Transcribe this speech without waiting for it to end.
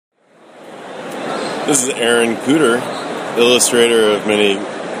This is Aaron Cooter, illustrator of many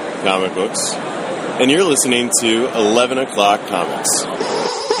comic books, and you're listening to 11 O'Clock Comics.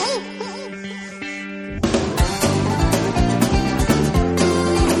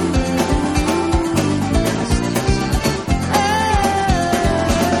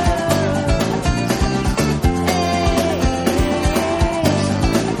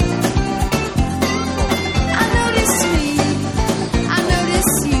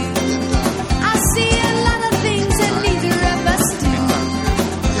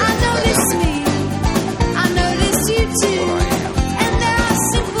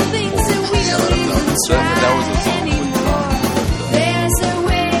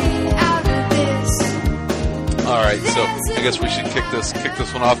 I guess we should kick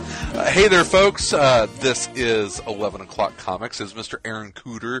this one off. Hey there, folks. This is 11 O'Clock Comics. As Mr. Aaron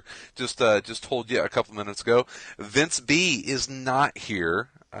Cooter just told you a couple minutes ago, Vince B is not here,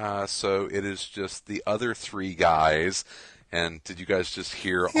 so it is just the other three guys. And did you guys just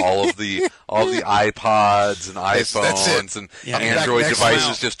hear all of the iPods and iPhones and Android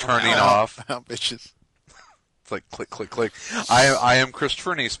devices just turning off? Bitches. It's like click, click, click. I am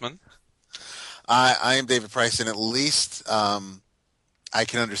Christopher Niesman. I am David Price, and at least I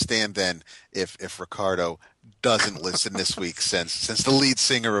can understand then if Ricardo doesn't listen this week, since the lead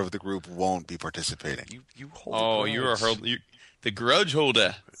singer of the group won't be participating. You are the grudge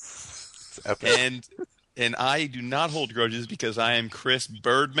holder, and I do not hold grudges because I am Chris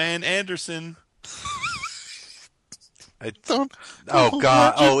Birdman Anderson. I don't. Oh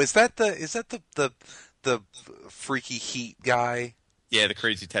God! Oh, is that the freaky heat guy? Yeah, the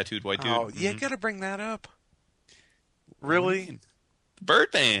crazy tattooed white dude. Oh, you got to bring that up. Really?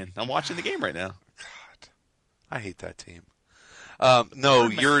 Birdman. I'm watching the game right now. God, I hate that team. No,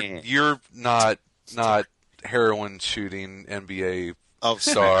 you're not heroin shooting NBA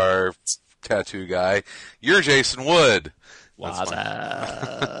star tattoo guy. You're Jason Wood.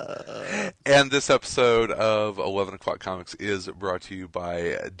 And this episode of 11 O'Clock Comics is brought to you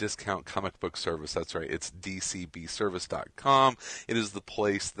by Discount Comic Book Service. That's right, it's dcbservice.com. It is the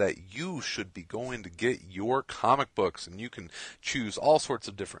place that you should be going to get your comic books, and you can choose all sorts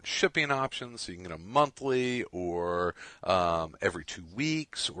of different shipping options. So you can get them monthly, or every 2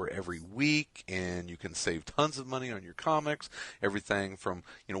 weeks, or every week, and you can save tons of money on your comics. Everything from,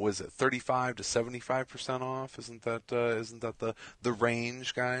 what is it, 35 to 75% off? Isn't that the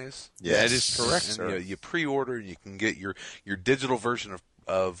range, guys? Yes. That is correct. And you pre-order, and you can get your digital version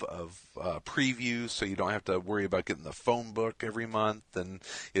of previews, so you don't have to worry about getting the phone book every month. And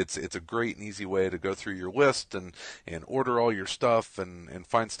it's a great and easy way to go through your list and order all your stuff and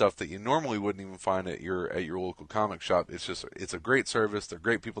find stuff that you normally wouldn't even find at your local comic shop. It's a great service. They're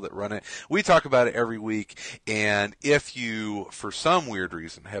great people that run it. We talk about it every week. And if you, for some weird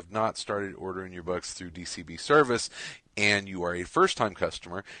reason, have not started ordering your books through DCB Service, and you are a first-time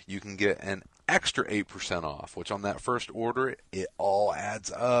customer, you can get an extra 8% off, which on that first order, it all adds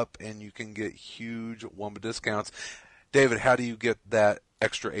up, and you can get huge Wumba discounts. David, how do you get that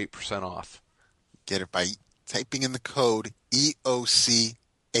extra 8% off? Get it by typing in the code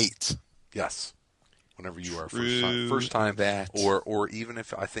EOC8. Yes. Whenever you are first time, or even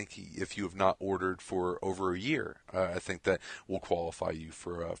if you have not ordered for over a year, I think that will qualify you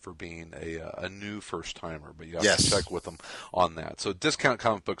for being a new first timer. But you have to check with them on that. So Discount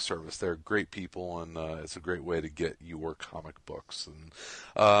Comic Book Service, they're great people, and it's a great way to get your comic books. And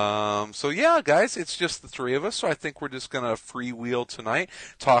so yeah, guys, it's just the three of us. So I think we're just gonna freewheel tonight,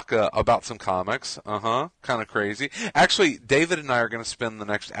 talk about some comics. Kind of crazy. Actually, David and I are gonna spend the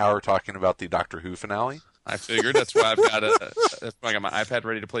next hour talking about the Doctor Who finale. I figured that's why I got my iPad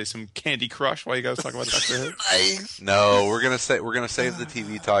ready to play some Candy Crush while you guys talk about Doctor Who. Nice. No, we're gonna save the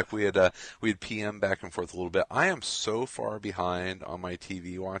TV talk. We had PM back and forth a little bit. I am so far behind on my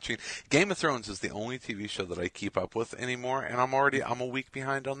TV watching. Game of Thrones is the only TV show that I keep up with anymore, and I'm a week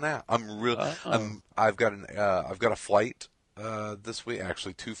behind on that. I've got a flight this week,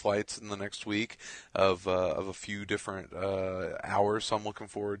 actually 2 flights in the next week of a few different hours. So I'm looking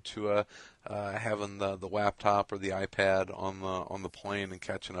forward to having the laptop or the iPad on the plane and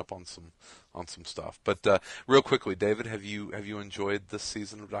catching up on some stuff. But real quickly, David, have you enjoyed this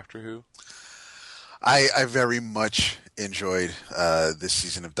season of Doctor Who? I very much enjoyed this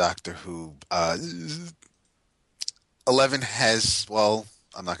season of Doctor Who. 11 has, well,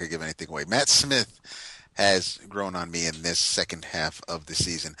 I'm not going to give anything away. Matt Smith has grown on me in this second half of the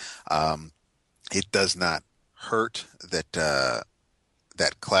season. It does not hurt that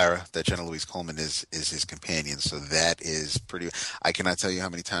Clara, that Jenna Louise Coleman is his companion. So that is pretty. I cannot tell you how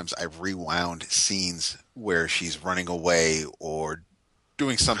many times I've rewound scenes where she's running away or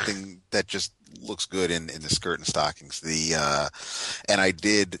doing something that just looks good in the skirt and stockings. And I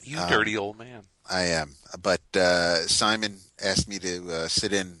did. You dirty old man. I am. But Simon asked me to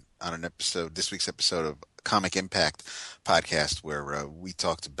sit in on this week's episode of Comic Impact podcast, where we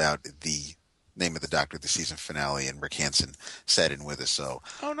talked about the Name of the Doctor, the season finale, and Rick Hansen sat in with us. So,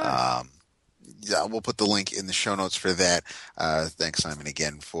 nice. Yeah, we'll put the link in the show notes for that. Thanks, Simon,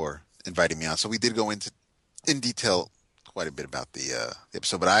 again for inviting me on. So we did go in detail quite a bit about the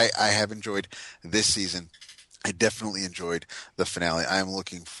episode, but I have enjoyed this season. I definitely enjoyed the finale. I'm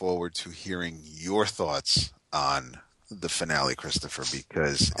looking forward to hearing your thoughts on the finale, Christopher,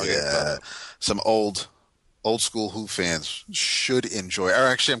 because some old school Who fans should enjoy. Or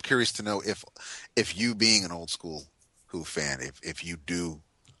actually, I'm curious to know if you, being an old school Who fan, if you do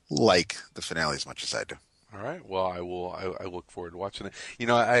like the finale as much as I do. All right. Well, I will. I look forward to watching it. You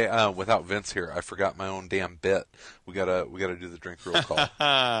know, I without Vince here, I forgot my own damn bit. We gotta do the drink roll call.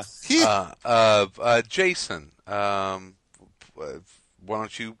 Jason, why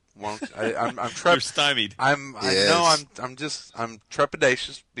don't you? I'm You're stymied. I know. I'm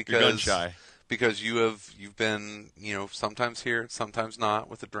trepidatious because you're gun shy. Because you've been, sometimes here, sometimes not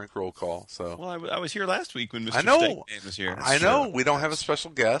with the drink roll call. So I was here last week when Mr. I know. Steakman was here. I know. We don't have a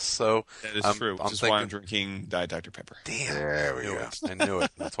special guest, so that is true. Which is why I'm drinking Diet Dr. Pepper. Damn, there we go. I knew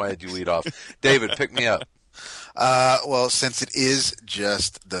it. That's why I had you lead off. David, pick me up. Well, since it is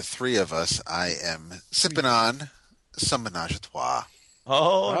just the three of us, I am sipping on some Menage a Trois.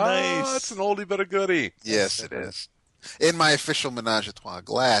 Oh, nice. It's an oldie but a goodie. Yes, it is. In my official Menage a Trois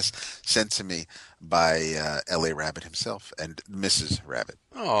glass, sent to me by L.A. Rabbit himself and Mrs. Rabbit.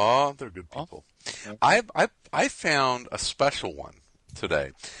 Oh, they're good people. I found a special one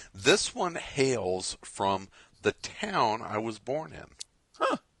today. This one hails from the town I was born in.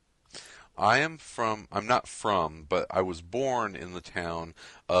 Huh. I'm not from, but I was born in the town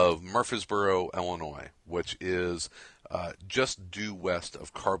of Murfreesboro, Illinois, which is just due west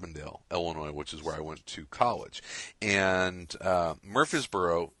of Carbondale, Illinois, which is where I went to college. And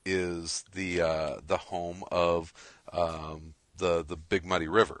Murfreesboro is the home of the Big Muddy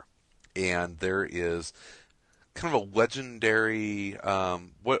River, and there is kind of a legendary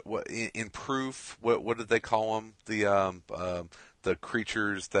what in proof. What did they call them? The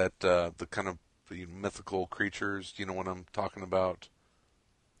creatures that the kind of mythical creatures. You know what I'm talking about?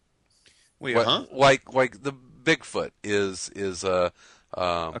 Wait, Like the Bigfoot is a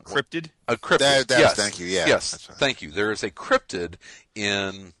cryptid. A cryptid. Yes. Thank you. Yeah. Yes. Thank you. There is a cryptid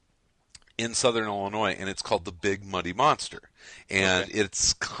in southern Illinois, and it's called the Big Muddy Monster, and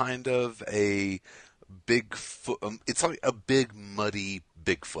it's kind of a Bigfoot. It's like a big muddy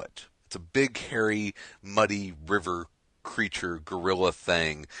Bigfoot. It's a big, hairy, muddy river creature, gorilla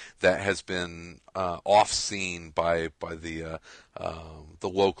thing that has been off-seen by the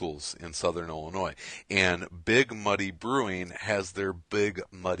locals in southern Illinois. And Big Muddy Brewing has their Big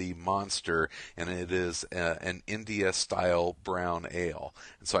Muddy Monster, and it is an India-style brown ale.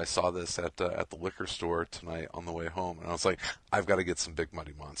 And so I saw this at the liquor store tonight on the way home, and I was like, I've got to get some Big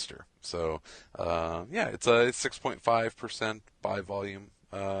Muddy Monster. So it's a 6.5% by volume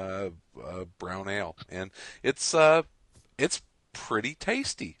brown ale, and it's pretty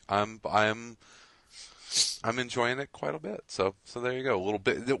tasty. I'm enjoying it quite a bit. So there you go. A little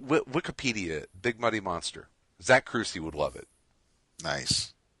bit. Wikipedia, Big Muddy Monster. Zach Crucy would love it.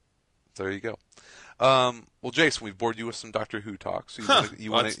 Nice. So there you go. Well, Jason, we've bored you with some Doctor Who talk. So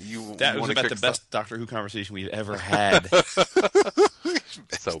That was about the best Doctor Who conversation we've ever had.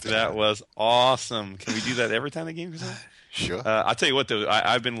 So that was awesome. Can we do that every time the game goes on? Sure. I'll tell you what, though.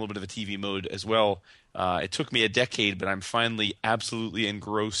 I've been in a little bit of a TV mode as well. It took me a decade, but I'm finally absolutely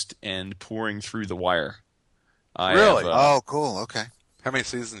engrossed and pouring through The Wire. Really? Cool. Okay. How many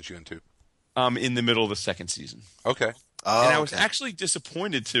seasons you into? I'm in the middle of the second season. Okay. And I was actually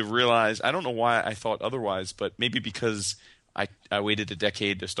disappointed to realize, I don't know why I thought otherwise, but maybe because I waited a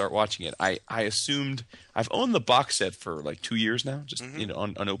decade to start watching it. I assumed, I've owned the box set for like 2 years now, just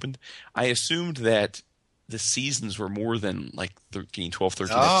unopened. I assumed that the seasons were more than like 12,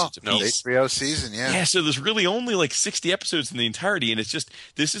 13 episodes apiece. HBO season, yeah. Yeah, so there's really only like 60 episodes in the entirety, and it's just,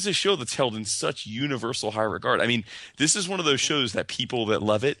 this is a show that's held in such universal high regard. I mean, this is one of those shows that people that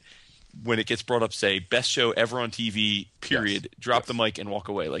love it, when it gets brought up, say, best show ever on TV, period, drop the mic and walk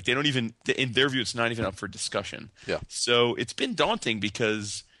away. Like, they don't even, in their view, it's not even up for discussion. Yeah. So it's been daunting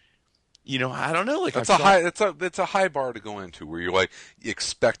because, I don't know. Like, it's a high bar to go into where you're like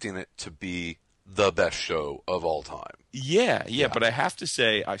expecting it to be the best show of all time. Yeah, but I have to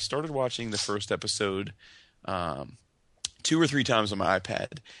say, I started watching the first episode 2 or 3 times on my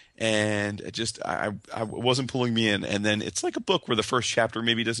iPad, and it just I wasn't pulling me in. And then it's like a book where the first chapter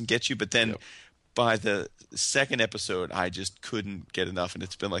maybe doesn't get you, but then Yep. by the second episode, I just couldn't get enough, and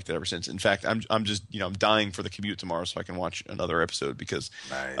it's been like that ever since. In fact, I'm just I'm dying for the commute tomorrow so I can watch another episode because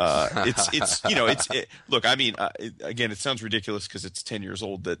Nice. look, I mean, again, it sounds ridiculous because it's 10 years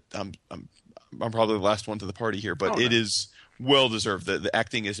old that I'm probably the last one to the party here, but it is well deserved. The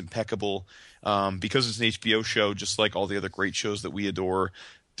acting is impeccable because it's an HBO show, just like all the other great shows that we adore.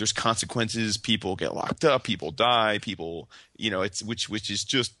 There's consequences. People get locked up. People die. People, it's which is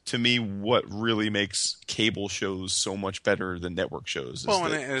just to me what really makes cable shows so much better than network shows. Well,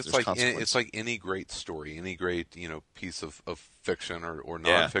 and it's like any great story, any great piece of fiction or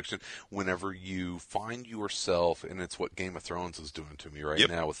nonfiction. Whenever you find yourself, and it's what Game of Thrones is doing to me right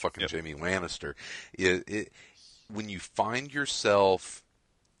now with fucking Jaime Lannister. When you find yourself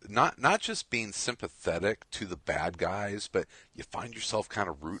not just being sympathetic to the bad guys, but you find yourself kind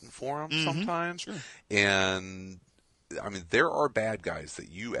of rooting for them sometimes. Sure. And I mean, there are bad guys that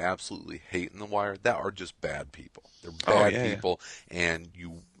you absolutely hate in The Wire that are just bad people. They're bad people, and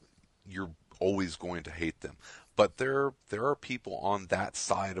you're always going to hate them. But there are people on that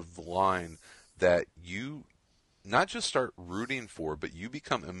side of the line that you not just start rooting for, but you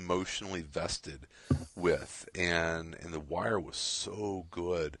become emotionally vested with. And The Wire was so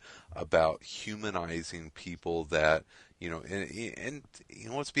good about humanizing people that, and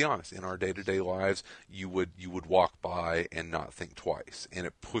let's be honest, in our day-to-day lives, you would walk by and not think twice, and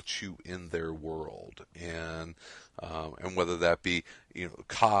it puts you in their world. And whether that be,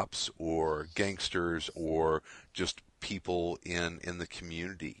 cops or gangsters or just people in the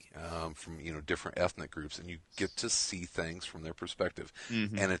community from different ethnic groups, and you get to see things from their perspective,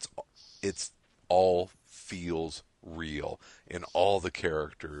 and it's all feels real, and all the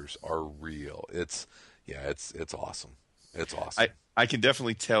characters are real. It's awesome. It's awesome. I can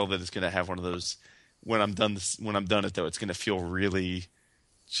definitely tell that it's going to have one of those when I'm done it though. It's going to feel really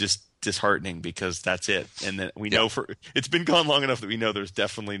just disheartening because that's it, and then we know it's been gone long enough that we know there's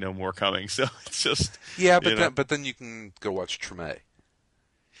definitely no more coming. So it's just but then you can go watch Treme.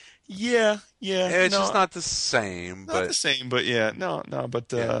 It's just not the same.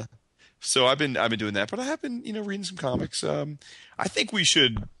 So I've been doing that, but I have been reading some comics. I think we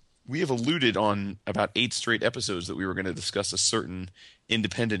have alluded on about 8 straight episodes that we were going to discuss a certain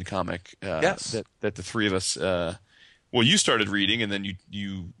independent comic that the three of us. Well, you started reading, and then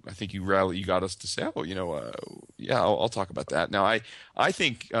I think you got us to say, I'll talk about that. Now, I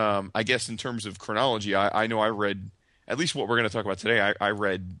think, I guess in terms of chronology, I know I read, at least what we're going to talk about today, I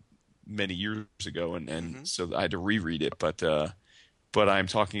read many years ago, and so I had to reread it, but I'm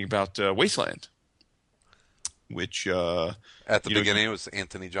talking about Wasteland, which at the beginning it was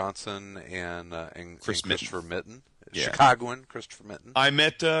Anthony Johnson and Christopher Mitten. Yeah. Chicagoan Christopher Mitten. I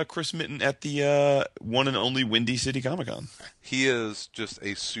met Chris Mitten at the one and only Windy City Comic Con. He is just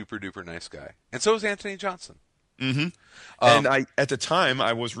a super duper nice guy, and so is Anthony Johnson. And at the time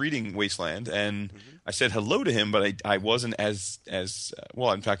I was reading Wasteland, and I said hello to him, but I wasn't as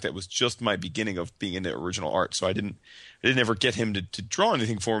well. In fact, that was just my beginning of being into original art, so I didn't ever get him to draw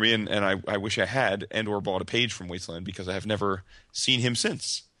anything for me, and I wish I had or bought a page from Wasteland because I have never seen him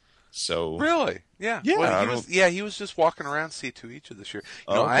since. So really, yeah. Well, he was just walking around C2E2 this year.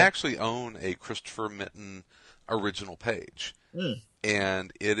 I actually own a Christopher Mitten original page,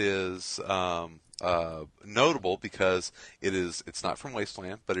 and it is notable because it's not from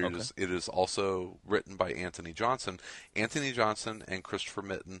Wasteland, but it is also written by Anthony Johnson. Anthony Johnson and Christopher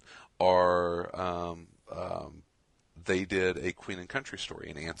Mitten are they did a Queen and Country story,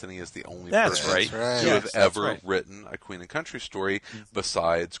 and Anthony is the only person to have ever written a Queen and Country story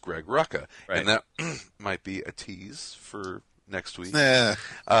besides Greg Rucka. Right. And that might be a tease for next week. Yeah.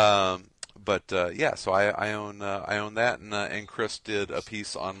 So I own that, and Chris did a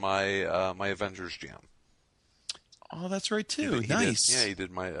piece on my my Avengers Jam. Oh, that's right too. Nice. He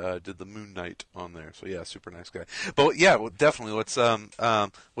did did the Moon Knight on there. So yeah, super nice guy. But definitely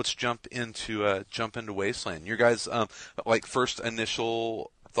let's jump into Wasteland. Your guys first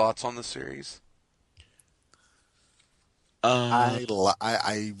initial thoughts on the series?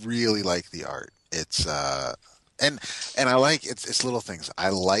 I really like the art. It's and I like it's little things. I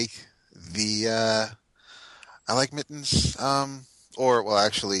like Mitten's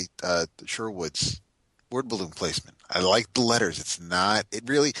Sherwood's word balloon placement. I like the letters. It's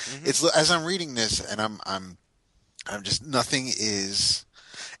as I'm reading this, and I'm just nothing is.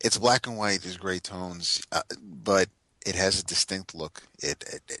 It's black and white, there's gray tones, but it has a distinct look.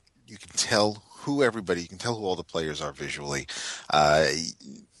 You can tell who all the players are visually.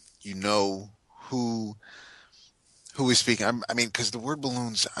 You know who Who is speaking? I mean, because the word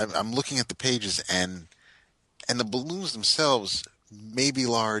balloons, I'm looking at the pages, and the balloons themselves may be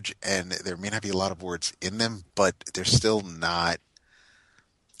large, and there may not be a lot of words in them, but they're still not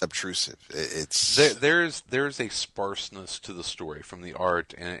obtrusive. It's There's a sparseness to the story from the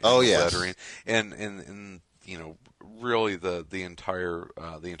art and oh the yes, lettering and really the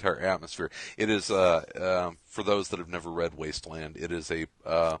entire atmosphere. It is for those that have never read Wasteland, it is a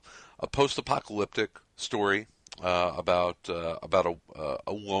post-apocalyptic story about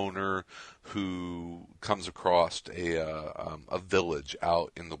a loner who comes across a village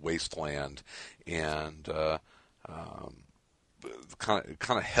out in the wasteland, and kind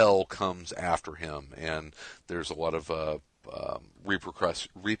of hell comes after him, and there's a lot of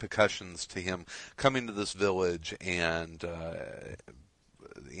repercussions to him coming to this village, and I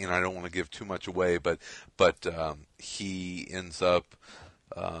don't want to give too much away, but he ends up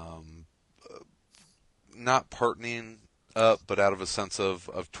not partnering up, but out of a sense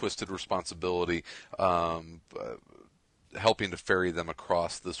of twisted responsibility, helping to ferry them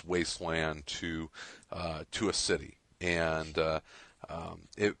across this wasteland to a city, and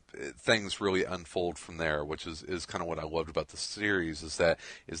things really unfold from there, which is kind of what I loved about the series. Is that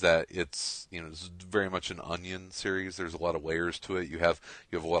it's it's very much an onion series. There's a lot of layers to it. You have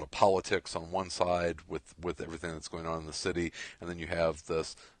a lot of politics on one side with everything that's going on in the city, and then you have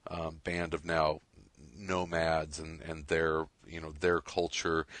this band of now nomads and their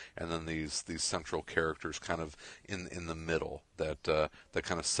culture, and then these central characters kind of in the middle that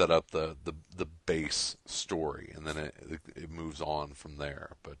kind of set up the base story, and then it moves on from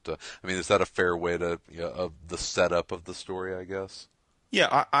there. But I mean, is that a fair way to of the setup of the story, I guess?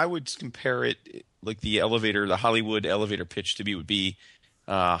 Yeah, I would compare it like the Hollywood elevator pitch to me would be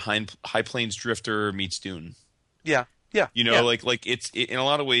High Plains Drifter meets Dune. Yeah. Yeah, like it's in a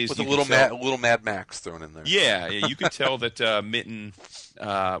lot of ways with a little Mad Max thrown in there. Yeah, you could tell that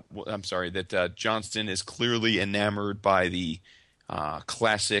that Johnston is clearly enamored by the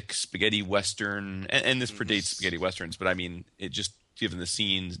classic spaghetti western, and this predates spaghetti westerns, but I mean, it just given the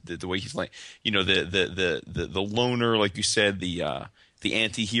scenes, the way he's like, the loner, like you said, the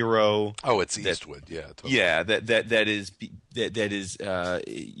anti-hero. Oh, it's Eastwood, yeah, totally. Yeah, that is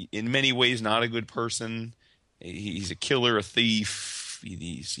in many ways not a good person. He's a killer, a thief.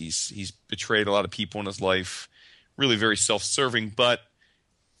 He's betrayed a lot of people in his life. Really very self-serving, but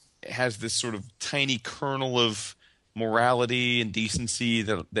has this sort of tiny kernel of morality and decency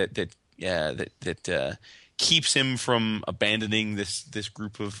that keeps him from abandoning this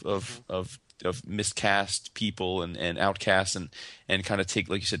group of miscast people and outcasts, and kind of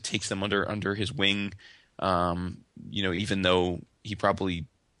like you said, takes them under his wing. Even though he probably,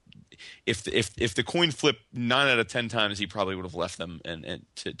 if the coin flipped 9 out of 10 times, he probably would have left them and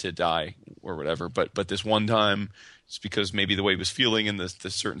to die or whatever. But this one time, it's because maybe the way he was feeling in the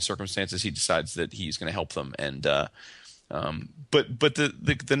certain circumstances, he decides that he's going to help them. And but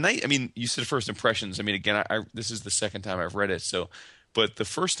the night, I mean, you said first impressions. I mean, again, this is the second time I've read it. So, but the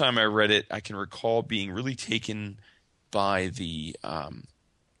first time I read it, I can recall being really taken by the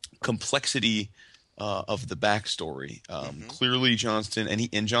complexity of the backstory. Clearly, Johnston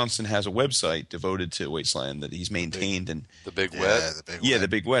and Johnston has a website devoted to Wasteland that he's maintained, and the Big Wet. The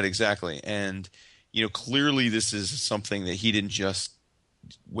Big Wet, exactly. And clearly, this is something that he didn't just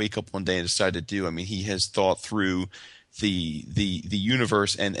wake up one day and decide to do. I mean, he has thought through the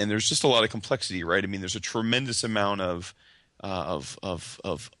universe, and there's just a lot of complexity, right? I mean, there's a tremendous amount of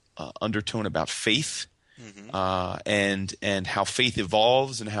undertone about faith, and how faith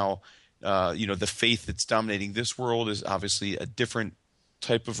evolves, and how the faith that's dominating this world is obviously a different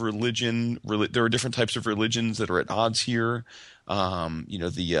type of religion. There are different types of religions that are at odds here.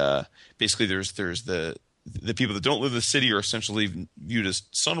 Basically there's the people that don't live in the city are essentially viewed as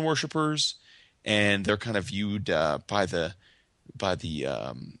sun worshipers, and they're kind of viewed by the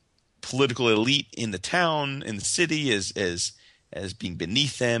political elite in the town, in the city, as being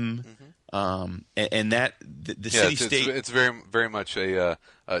beneath them. And that the city state, it's very very much a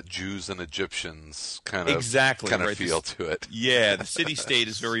Jews and Egyptians kind of right? feel to it. Yeah, the city state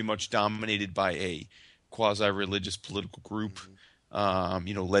is very much dominated by a quasi-religious political group,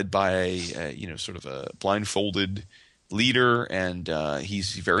 led by a sort of a blindfolded leader, and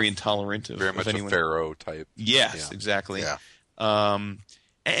he's very intolerant of very much anyone. A pharaoh type. Yes, exactly. Yeah.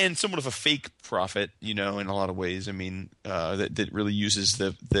 And somewhat of a fake prophet, in a lot of ways. I mean, that really uses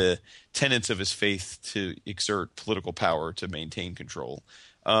the tenets of his faith to exert political power to maintain control.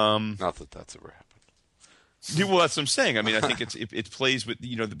 Not that that's ever happened. Well, that's what I'm saying. I mean, I think it plays with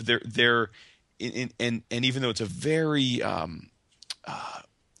they're and even though it's a very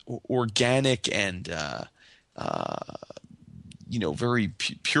organic and very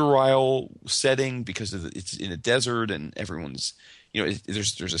puerile setting because it's in a desert and everyone's,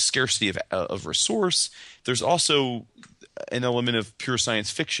 there's a scarcity of resource. There's also an element of pure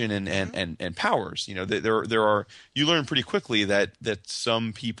science fiction and powers. There are, you learn pretty quickly that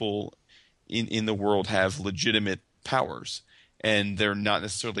some people in the world have legitimate powers and they're not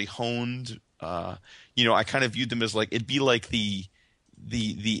necessarily honed. I kind of viewed them as like, it'd be like the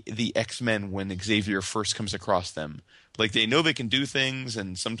X-Men when Xavier first comes across them. Like they know they can do things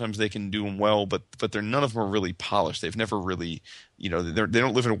and sometimes they can do them well, but none of them are really polished. They've never really, they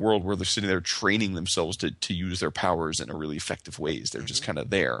don't live in a world where they're sitting there training themselves to use their powers in a really effective ways. They're just kind of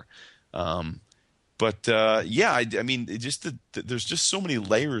there. There's just so many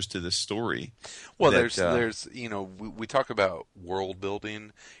layers to this story. Well, there's we talk about world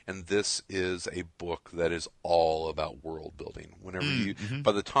building, and this is a book that is all about world building. Whenever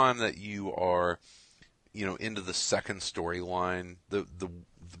by the time that you are, into the second storyline,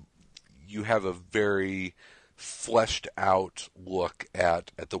 you have a very fleshed out look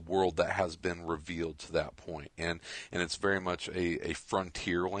at the world that has been revealed to that point, and it's very much a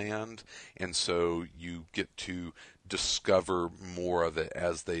frontier land, and so you get to discover more of it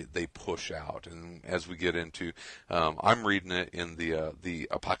as they push out, and as we get into, I'm reading it in the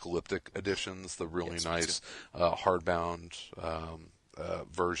apocalyptic editions, the really nice hardbound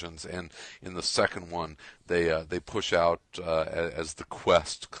versions, and in the second one they push out as the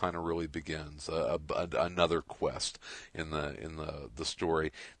quest kind of really begins, another quest in the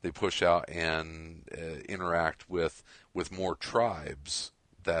story. They push out and interact with more tribes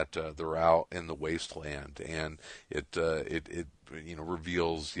that they're out in the wasteland, and it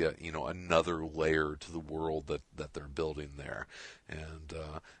reveals yet another layer to the world that they're building there, and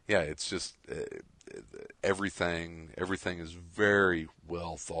it's just everything is very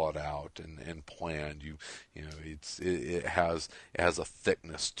well thought out and planned. It has a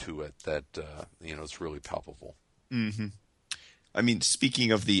thickness to it that it's really palpable. Mm-hmm. I mean,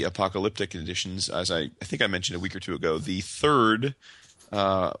 speaking of the apocalyptic editions, as I think I mentioned a week or two ago, the third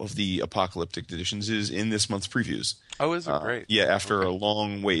of the apocalyptic editions is in this month's previews. Oh, is it? Great. Yeah, after a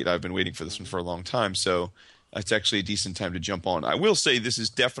long wait. I've been waiting for this one for a long time, so it's actually a decent time to jump on. I will say this is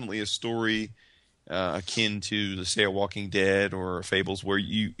definitely a story akin to, say, a Walking Dead or Fables, where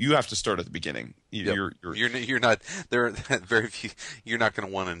you have to start at the beginning. You're not there. Very few. You're not going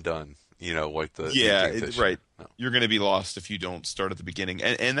to one and done. Like the right. No. You're going to be lost if you don't start at the beginning.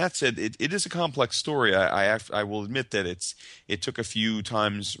 And that said, it is a complex story. I will admit that it took a few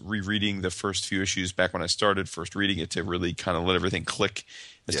times rereading the first few issues back when I started first reading it to really kind of let everything click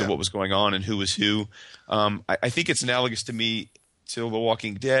as to what was going on and who was who. I think it's analogous to The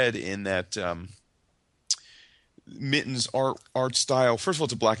Walking Dead in that Mitten's art style. First of all,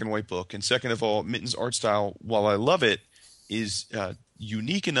 it's a black and white book, and second of all, Mitten's art style, while I love it, is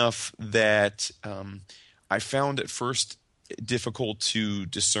unique enough that I found at first difficult to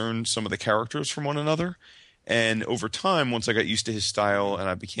discern some of the characters from one another. And over time, once I got used to his style and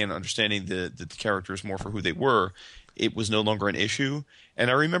I began understanding the characters more for who they were, it was no longer an issue. And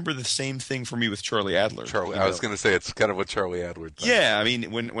I remember the same thing for me with Charlie Adler. I was going to say it's kind of what Charlie Adler does. Yeah, I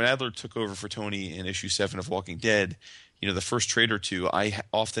mean, when Adler took over for Tony in issue 7 of Walking Dead, the first trade or two, I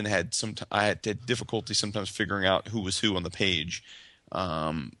often had difficulty sometimes figuring out who was who on the page.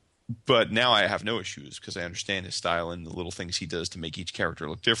 But now I have no issues because I understand his style and the little things he does to make each character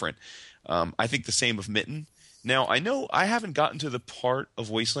look different. I think the same of Mitten. Now, I know I haven't gotten to the part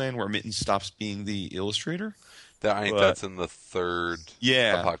of Wasteland where Mitten stops being the illustrator. I think that's in the third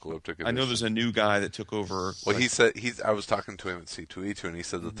apocalyptic edition. I know there's a new guy that took over. Well, he said I was talking to him at C2E2, and he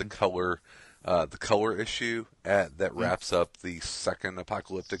said that the color issue that wraps up the second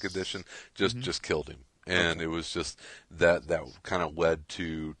apocalyptic edition just killed him. And it was just that kind of led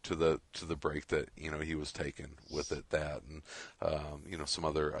to the break that he was taking with it. That and some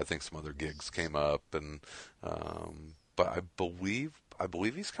other gigs came up, and but I believe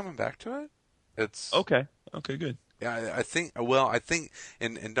he's coming back to it. It's okay, good. Yeah, I think. Well, I think,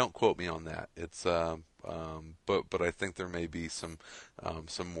 and don't quote me on that. It's but I think there may be some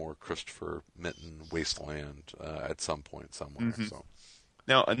more Christopher Mitten Wasteland at some point somewhere. Mm-hmm. So.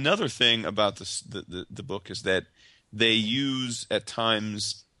 Now, another thing about the book is that they use at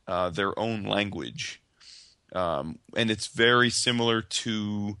times their own language, and it's very similar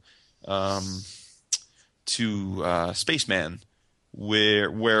to Spaceman,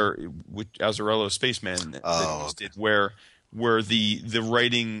 where with Azzarello's Spaceman did, where the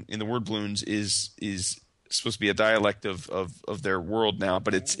writing in the word balloons is supposed to be a dialect of their world now,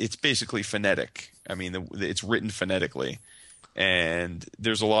 but it's basically phonetic. I mean, it's written phonetically. And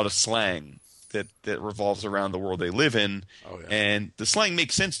there's a lot of slang that revolves around the world they live in. Oh, yeah. And the slang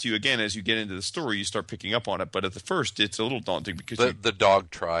makes sense to you again as you get into the story. You start picking up on it, but at the first, it's a little daunting because The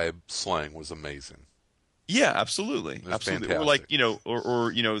dog tribe slang was amazing. yeah, absolutely, It was absolutely. fantastic. Or like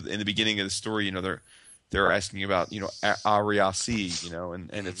or in the beginning of the story, they're asking about Ariasi,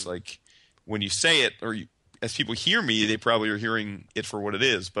 and it's like when you say it as people hear me, they probably are hearing it for what it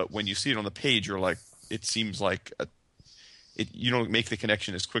is. But when you see it on the page, you're like, it seems like you don't make the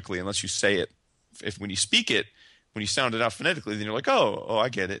connection as quickly unless you say it. When you speak it, when you sound it out phonetically, then you're like, oh, I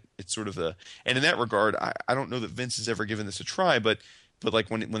get it. It's sort of and in that regard, I don't know that Vince has ever given this a try, but like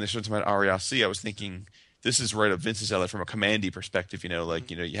when they started talking about Ariasi, I was thinking this is right up Vince's alley from a Command-D perspective.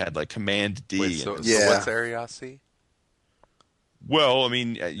 You had like Command D. Wait, so Yeah. what's Ariasi? Well, I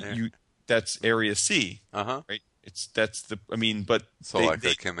mean, that's Area C, Uh-huh. right? But So like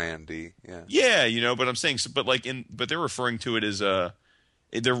a Command D, yeah. yeah, but I'm saying, but they're referring to it as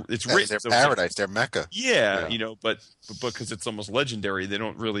it's That's written their so- paradise, their Mecca. Yeah, Yeah. but because it's almost legendary, they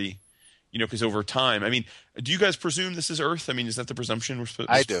don't really, because over time, I mean, do you guys presume this is Earth? I mean, is that the presumption we're supposed?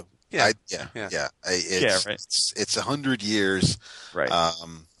 I do. Yeah. Yeah. Right. It's 100 years. Right.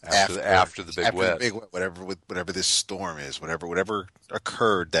 After the big wet. Whatever this storm is, whatever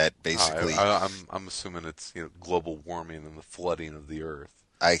occurred that basically. I'm assuming it's global warming and the flooding of the earth.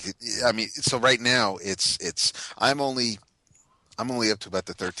 I mean, so right now I'm only up to about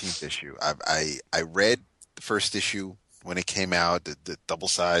the 13th issue. I read the first issue when it came out, the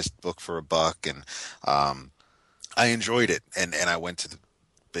double-sized book for $1, and I enjoyed it. And I went to the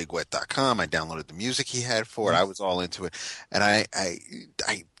bigwet.com. I downloaded the music he had for it. I was all into it. And I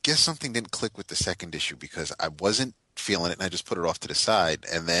guess something didn't click with the second issue because I wasn't feeling it, and I just put it off to the side.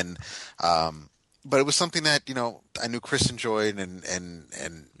 And then, but it was something that, I knew Chris enjoyed, and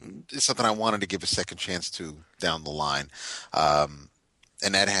it's something I wanted to give a second chance to down the line. And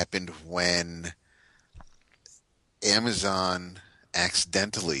that happened when Amazon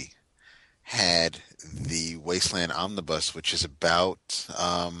accidentally had the Wasteland Omnibus, which is about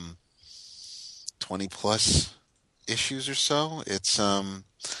 20 plus issues or so.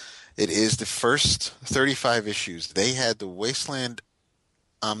 It is the first 35 issues. They had the Wasteland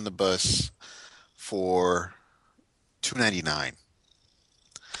Omnibus for $2.99.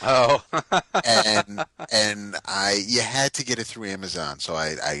 Oh. and you had to get it through Amazon, so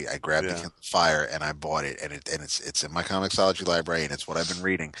I grabbed the Kindle Fire and I bought it, and it's in my Comixology library, and it's what I've been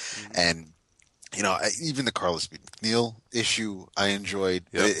reading. And even the Carlos McNeil issue I enjoyed.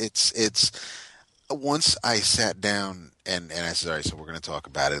 Yep. It's once I sat down and I said, all right, so we're going to talk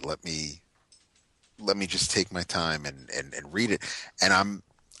about it. Let me just take my time and read it. And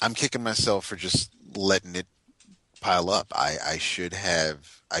I'm kicking myself for just letting it pile up. I should have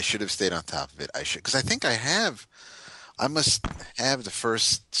stayed on top of it. Because I think I must have the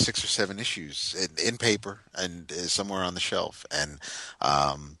first 6 or 7 issues in paper and somewhere on the shelf. And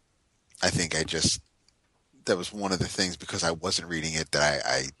I think that was one of the things, because I wasn't reading it, that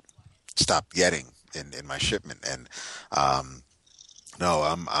I stopped getting in my shipment. And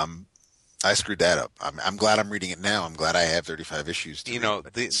no, I screwed that up. I'm glad I'm reading it now. I'm glad I have 35 issues.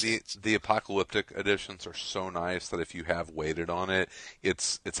 The apocalyptic editions are so nice that if you have waited on it,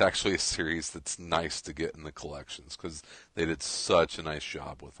 it's actually a series that's nice to get in the collections because they did such a nice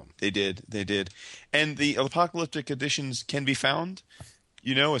job with them. They did, and the apocalyptic editions can be found.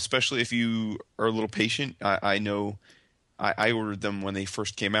 Especially if you are a little patient. I know I ordered them when they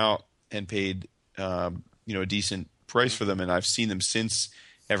first came out and paid a decent price for them, and I've seen them since.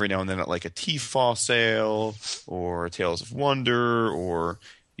 Every now and then at like a TFAW sale or Tales of Wonder or,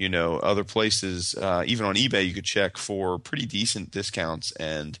 other places. Even on eBay, you could check for pretty decent discounts.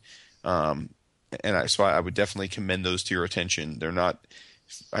 And so I would definitely commend those to your attention. They're not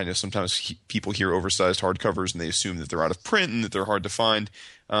 – I know sometimes people hear oversized hardcovers and they assume that they're out of print and that they're hard to find.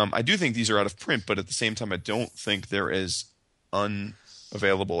 I do think these are out of print, but at the same time, I don't think they're as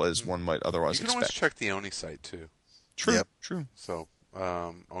unavailable as one might otherwise expect. You can always check the Oni site too. True, Yep. True. So –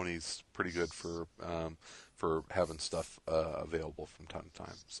 Oni's pretty good for having stuff available from time to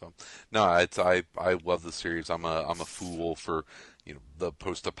time. So no, I love the series. I'm a fool for the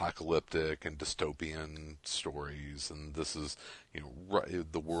post-apocalyptic and dystopian stories, and this is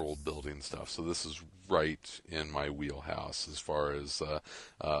the world building stuff. So this is right in my wheelhouse as far as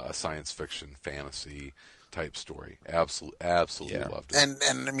a science fiction fantasy type story. Absolutely loved it.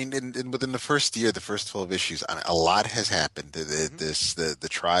 And I mean, within the first year, the first 12 issues, a lot has happened. The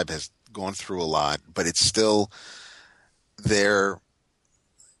tribe has gone through a lot, but it's still there.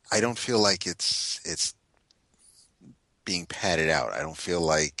 I don't feel like it's being padded out. I don't feel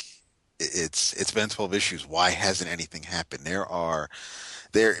like it's been 12 issues. Why hasn't anything happened?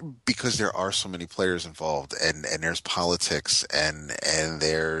 Because there are so many players involved, and there's politics, and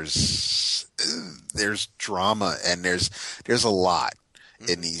there's drama, and there's a lot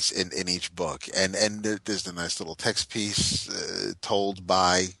in each book, and there's a nice little text piece told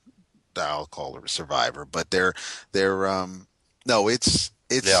by, I'll call her a survivor, but no, it's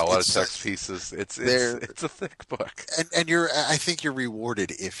a lot of text pieces. It's a thick book, and I think you're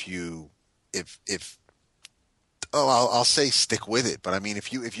rewarded if I'll say stick with it, but I mean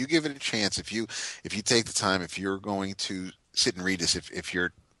if you give it a chance, if you take the time, if you're going to sit and read this, if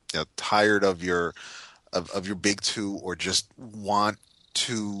you're tired of your big two, or just want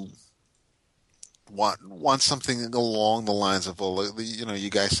something along the lines of, you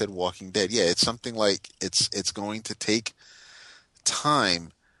guys said Walking Dead. Yeah, it's something like it's going to take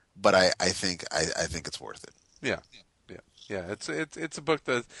time, but I think it's worth it. Yeah. It's a book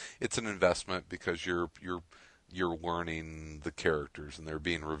that it's an investment, because you're learning the characters, and they're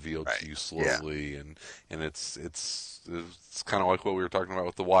being revealed to you slowly, and it's kind of like what we were talking about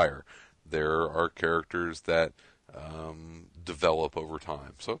with The Wire. There are characters that develop over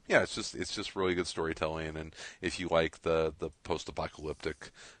time. So yeah, it's just really good storytelling, and if you like the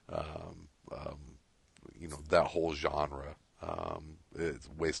post-apocalyptic, that whole genre,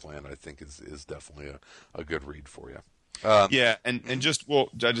 Wasteland, I think is definitely a good read for you. And I just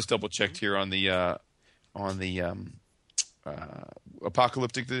double checked here on the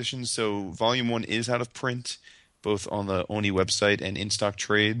apocalyptic edition. So Volume 1 is out of print, both on the Oni website and in stock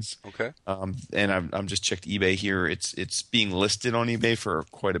trades. Okay. And I'm just checked eBay here. It's being listed on eBay for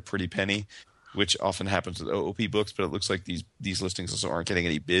quite a pretty penny, which often happens with OOP books, but it looks like these listings also aren't getting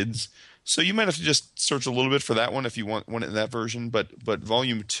any bids. So you might have to just search a little bit for that one if you want it in that version. But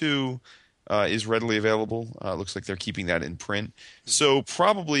Volume 2 is readily available. Looks like they're keeping that in print. So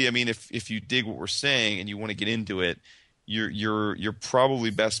probably, I mean, if you dig what we're saying and you want to get into it, your probably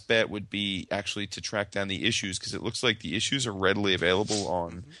best bet would be actually to track down the issues, because it looks like the issues are readily available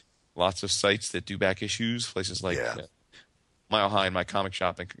on lots of sites that do back issues, places like Mile High and My Comic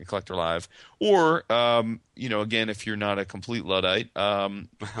Shop and Collector Live. Or, again, if you're not a complete Luddite,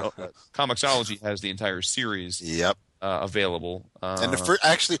 Comixology has the entire series available. And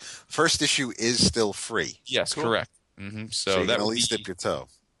the first issue is still free. Yes, cool. Correct. Mm-hmm. So you that can at least dip your toe.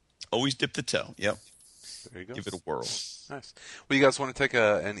 Always dip the toe. Yep. There you go. Give it a whirl. Nice. Well, you guys want to take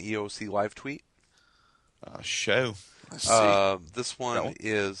an EOC live tweet? Show. Let's see. This one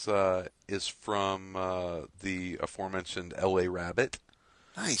is from the aforementioned LA Rabbit.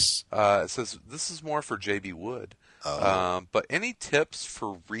 Nice. It says, this is more for JB Wood. But any tips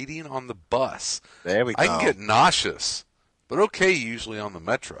for reading on the bus? There we go. I can get nauseous, but okay usually on the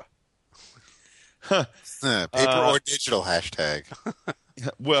Metro. Paper or digital hashtag.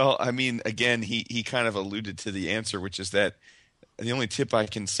 Well, I mean, again, he kind of alluded to the answer, which is that the only tip I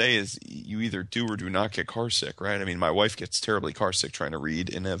can say is you either do or do not get car sick, right? I mean, my wife gets terribly car sick trying to read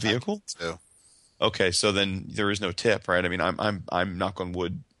in a vehicle. So. Okay, so then there is no tip, right? I mean, I'm knock on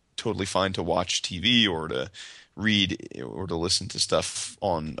wood, totally fine to watch TV or to read or to listen to stuff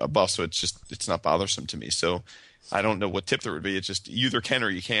on a bus, so it's not bothersome to me. So I don't know what tip there would be. It's just you either can or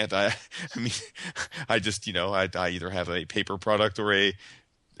you can't. I mean, I just I either have a paper product or a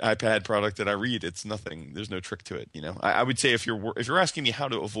iPad product that I read. It's nothing. There's no trick to it. I would say if you're asking me how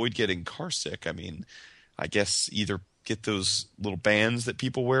to avoid getting car sick, I mean, I guess either get those little bands that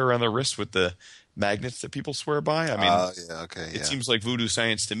people wear around their wrists with the magnets that people swear by. I mean, it seems like voodoo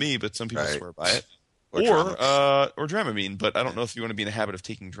science to me, but some people swear by it. Or Dramamine, but I don't know if you want to be in a habit of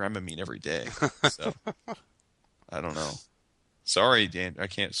taking Dramamine every day. So I don't know. Sorry, Dan. I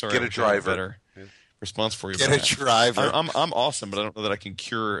can't. Sorry. Get a driver. Better response for you. Get a driver. I'm awesome, but I don't know that I can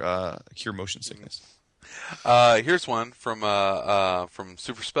cure motion sickness. Here's one from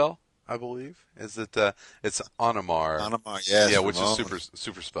Super Spell, I believe. Is it? It's Onamar. Onamar, yes. Yeah, which is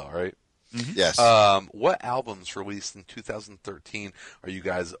Super Spell, right? Mm-hmm. Yes. What albums released in 2013 are you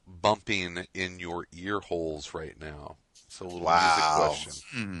guys bumping in your ear holes right now? So a little music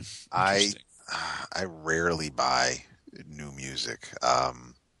question. I rarely buy new music. I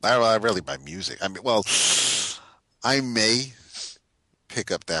rarely buy music. I mean, well, I may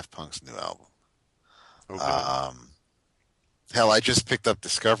pick up Daft Punk's new album. Okay. Hell, I just picked up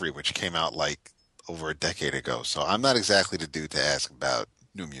Discovery, which came out like over a decade ago. So I'm not exactly the dude to ask about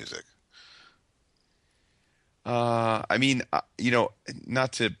new music. I mean,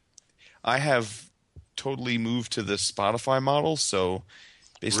 I have totally moved to the Spotify model. So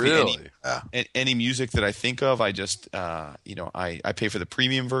basically any music that I think of, I just, I pay for the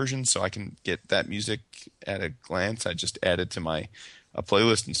premium version so I can get that music at a glance. I just add it to my a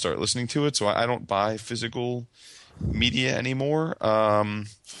playlist and start listening to it. So I don't buy physical media anymore.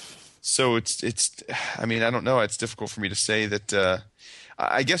 So it's. I mean, I don't know. It's difficult for me to say that.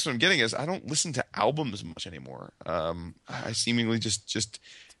 I guess what I'm getting is I don't listen to albums much anymore. I seemingly just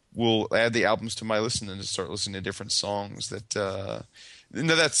will add the albums to my listen and just start listening to different songs. Now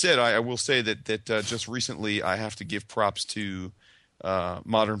that said, I will say that just recently I have to give props to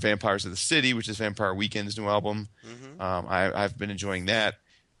Modern Vampires of the City, which is Vampire Weekend's new album. I've been enjoying that.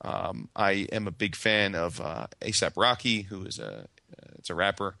 I am a big fan of A$AP Rocky, who is it's a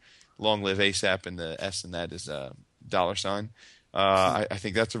rapper. Long live A$AP, and the S in that is $. I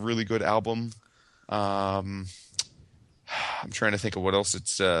think that's a really good album. I'm trying to think of what else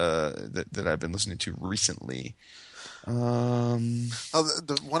it's that I've been listening to recently.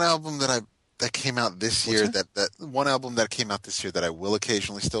 The one album that came out this year that one album that came out this year that I will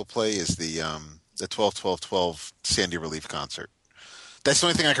occasionally still play is the 12-12-12 Sandy Relief concert. That's the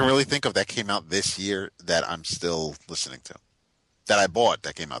only thing I can really think of that came out this year that I'm still listening to. That I bought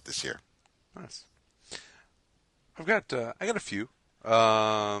that came out this year. Nice. I got a few.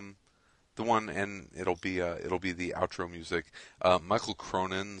 The one, and it'll be the outro music. Michael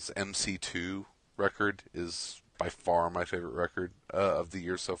Cronin's MC2 record is by far my favorite record of the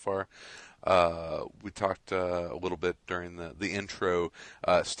year so far. We talked a little bit during the intro.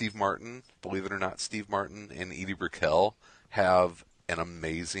 Steve Martin, believe it or not, Steve Martin and Edie Brickell have an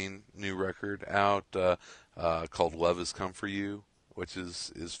amazing new record out called "Love Has Come for You," which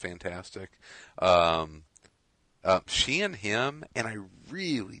is fantastic. She and Him, and I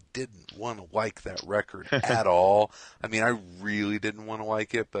really didn't want to like that record at all. I mean, I really didn't want to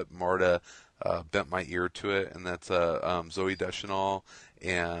like it, but Marta bent my ear to it, and that's Zoe Deschanel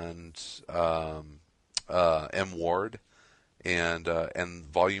and M. Ward, and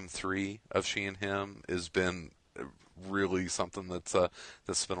Volume 3 of She and Him has been really something that's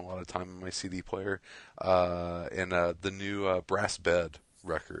spent a lot of time in my CD player, and the new Brass Bed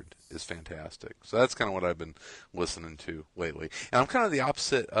record is fantastic. So that's kind of what I've been listening to lately. And I'm kind of the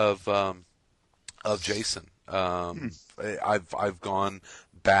opposite of Jason. I've gone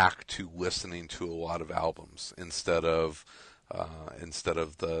back to listening to a lot of albums instead of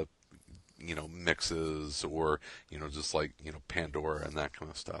the mixes or just like Pandora and that kind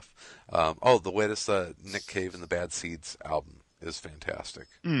of stuff. The latest Nick Cave and the Bad Seeds album is fantastic.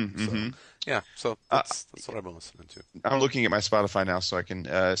 So that's what I've been listening to. I'm looking at my Spotify now, so I can.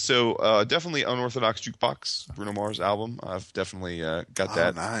 Definitely Unorthodox Jukebox, Bruno Mars album. I've definitely got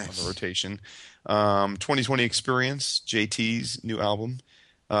that on the rotation. 2020 Experience, JT's new album.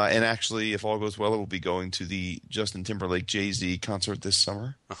 And actually, if all goes well, it will be going to the Justin Timberlake Jay-Z concert this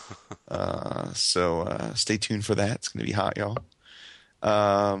summer. So stay tuned for that. It's going to be hot, y'all.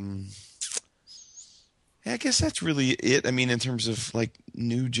 I guess that's really it. I mean, in terms of like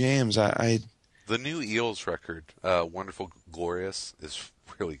new jams, the new Eels record, "Wonderful Glorious," is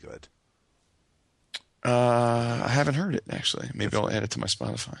really good. I haven't heard it actually. Maybe I'll add it to my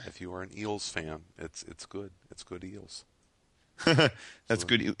Spotify. If you are an Eels fan, it's good. It's good Eels. That's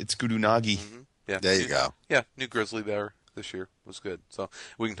good. It's good unagi. Mm-hmm. Yeah, there you go. Yeah, new Grizzly Bear this year was good. So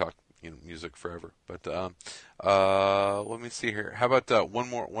we can talk music forever. But let me see here. How about one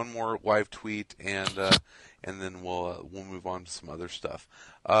more live tweet, and then we'll move on to some other stuff.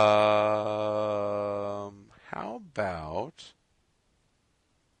 How about?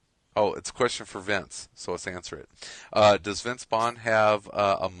 Oh, it's a question for Vince, so let's answer it. Does Vince Bond have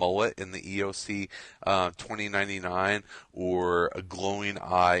a mullet in the EOC 2099 or a glowing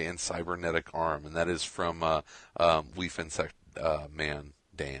eye and cybernetic arm? And that is from Leaf Insect Man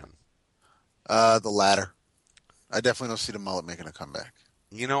Dan. The latter. I definitely don't see the mullet making a comeback.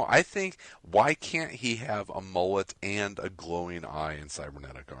 I think, why can't he have a mullet and a glowing eye and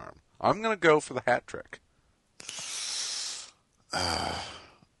cybernetic arm? I'm going to go for the hat trick.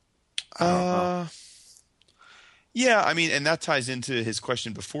 Yeah, I mean, and that ties into his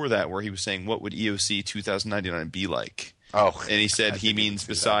question before that, where he was saying, "What would EOC 2099 be like?" Oh, and he said he means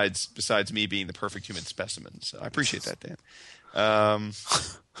besides me being the perfect human specimen. So I appreciate that, Dan.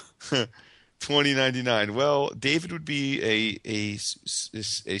 2099. Well, David would be a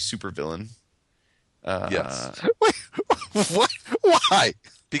supervillain. Yes. Wait, what? Why?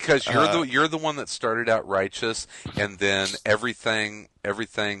 Because you're the one that started out righteous, and then everything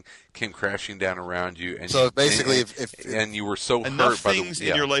came crashing down around you. And so basically, if you were so enough hurt by things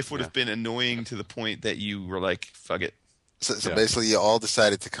in your life would have been annoying to the point that you were like, "Fuck it." So basically, you all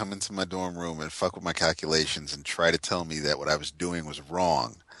decided to come into my dorm room and fuck with my calculations and try to tell me that what I was doing was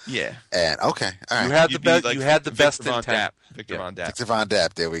wrong. Yeah. And okay, all right. You had the best. Like you had the best Victor intent. Von Dapp. Victor Von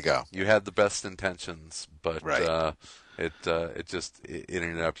Dapp. There we go. You had the best intentions, but right. It just it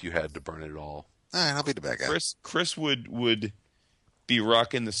ended up you had to burn it all. All right, I'll be the bad guy. Chris would be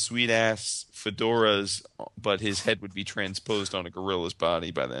rocking the sweet ass fedoras, but his head would be transposed on a gorilla's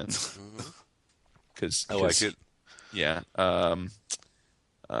body by then. Because I like it. Yeah.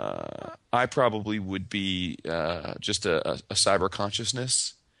 I probably would be just a cyber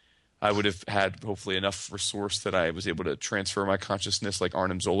consciousness. I would have had hopefully enough resource that I was able to transfer my consciousness like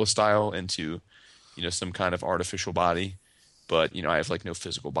Arnim Zola style into, some kind of artificial body. But, I have like no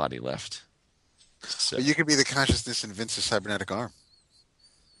physical body left. So, But you could be the consciousness in Vince's cybernetic arm.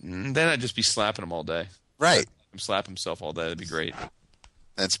 then I'd just be slapping him all day. Right. Let him slap himself all day. That'd be great.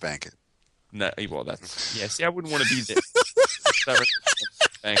 Then spank it. No, well, that's See, I wouldn't want to be there.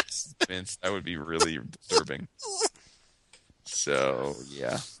 Thanks, Vince. That would be really disturbing. So,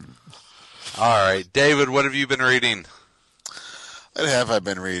 yeah. All right, David, what have you been reading? What have I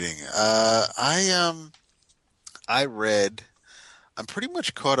been reading? I'm pretty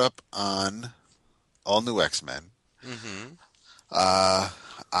much caught up on all new X-Men. Mm-hmm.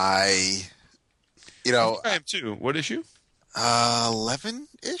 I am too. What issue?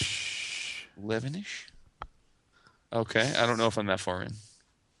 11-ish. 11-ish. Okay, I don't know if I'm that far in.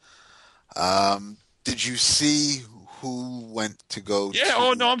 Did you see who went to go? Yeah.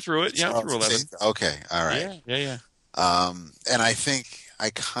 To no, I'm through it. Yeah, I'm through 11. Okay. All right. Yeah. And I think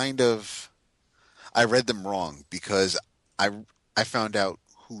I read them wrong because I found out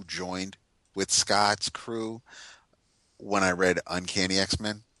who joined with Scott's crew when I read Uncanny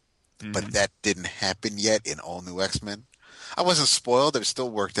X-Men, but that didn't happen yet in All New X-Men. I wasn't spoiled; it still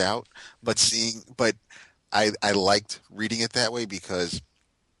worked out. But I liked reading it that way because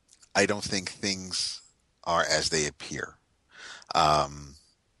I don't think things are as they appear.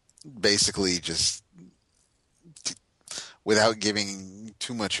 Basically, just without giving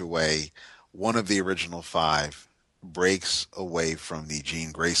too much away, one of the original five breaks away from the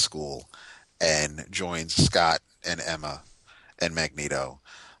Jean Grey School and joins Scott and Emma and Magneto.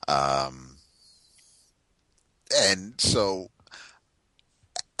 And so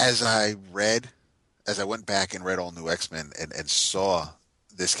as I went back and read All New X-Men and saw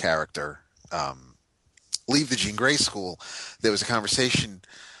this character leave the Jean Grey School, there was a conversation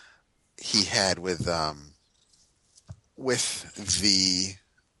he had with the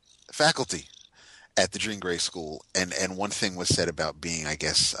faculty at the Jean Grey School, and one thing was said about being, I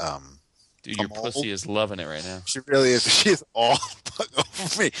guess, dude, your pussy is loving it right now. She really is. She is all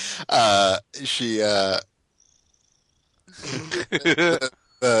over me.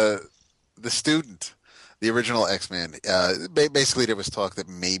 The student, the original X-Man, basically there was talk that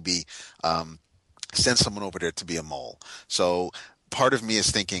maybe send someone over there to be a mole. So part of me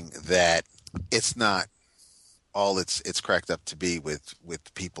is thinking that it's not all it's cracked up to be with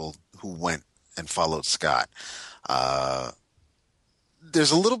people who went and followed Scott.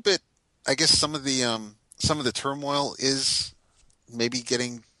 There's a little bit, I guess, some of the turmoil is maybe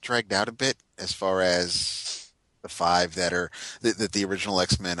getting dragged out a bit as far as the five that the original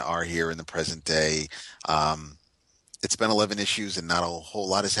X-Men are here in the present day. It's been 11 issues and not a whole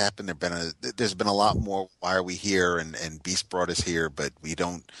lot has happened. There's been a lot more. Why are we here? And Beast brought us here, but we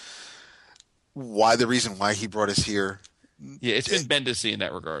don't. Why the reason why he brought us here? Yeah, it's been Bendis-y in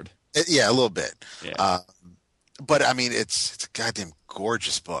that regard. Yeah, a little bit. Yeah. But I mean, it's a goddamn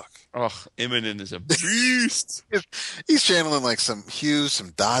gorgeous book. Oh, Immonen is a beast. He's channeling like some Hughes,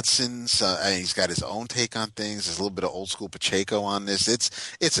 some Dodsons. And he's got his own take on things. There's a little bit of old school Pacheco on this.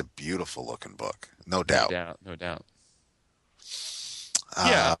 It's a beautiful looking book, no doubt. No doubt.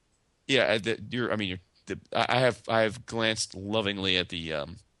 Yeah. I have glanced lovingly at the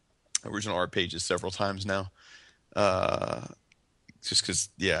original art pages several times now. Just because,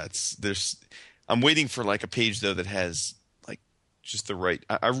 I'm waiting for like a page though that has like just the right.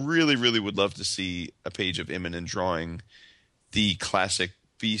 I really, really would love to see a page of Immonen drawing the classic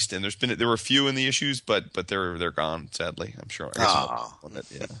Beast, and there were a few in the issues, but they're gone sadly. I'm sure.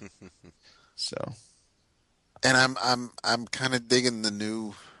 Yeah. So. And I'm kind of digging the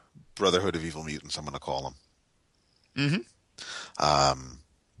new Brotherhood of Evil Mutants, I'm going to call them. Mm-hmm.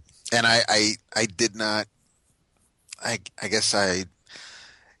 And I did not. I guess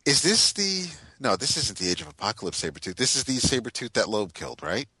is this the? No, this isn't the Age of Apocalypse Sabretooth. This is the Sabretooth that Loeb killed,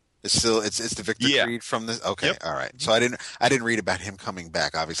 right? It's the Victor Creed from this. Okay, yep. All right. So I didn't read about him coming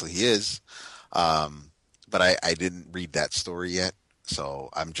back. Obviously he is, but I didn't read that story yet. So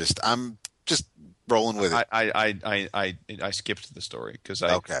I'm just rolling with it. I skipped the story because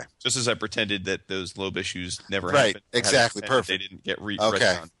just as I pretended that those Loeb issues never right happened. Exactly perfect. They didn't get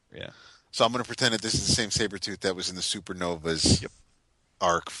okay. Yeah. So I'm going to pretend that this is the same Sabretooth that was in the Supernovas. Yep.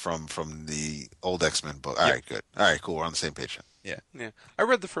 arc from the old X-Men book. All right, good. All right, cool. We're on the same page. Yeah. Yeah, I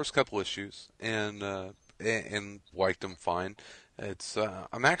read the first couple issues and liked them fine. It's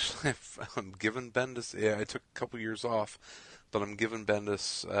I'm actually I'm giving Bendis. Yeah, I took a couple years off, but I'm giving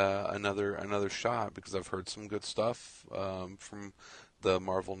Bendis another shot because I've heard some good stuff from the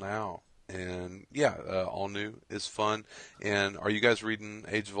Marvel Now. And yeah, All New is fun. And are you guys reading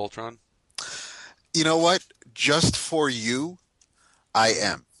Age of Ultron? You know what? Just for you, I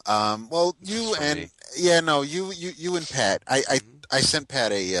am. Well, you and me. you and Pat. I sent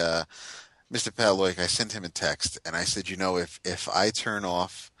Pat a Mr. Pat Loic. I sent him a text, and I said, if I turn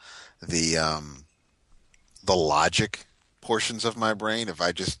off the logic portions of my brain, if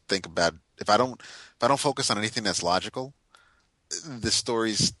I just think about, if I don't focus on anything that's logical, the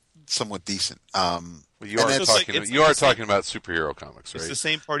story's somewhat decent. Well, you are talking about superhero comics, right? It's the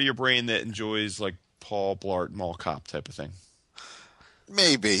same part of your brain that enjoys like Paul Blart Mall Cop type of thing.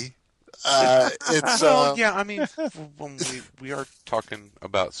 Maybe. It's well, yeah. I mean, when we are talking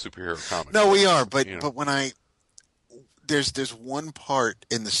about superhero comics. No, we are. But when there's one part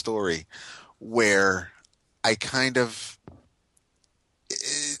in the story where I kind of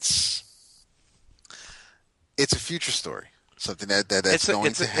it's a future story. Something that's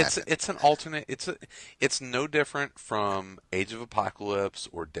going to happen. It's an alternate. It's no different from Age of Apocalypse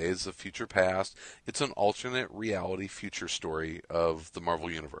or Days of Future Past. It's an alternate reality future story of the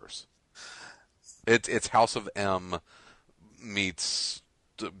Marvel Universe. It's House of M meets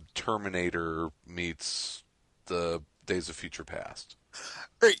the Terminator meets the Days of Future Past.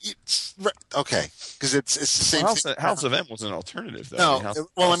 Okay, because it's the same thing. House of M was an alternative, though. No,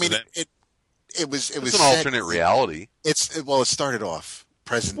 it was an alternate reality. It started off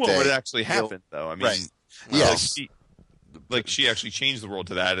present day. Well, it actually happened, though. I mean, right. Yes. She actually changed the world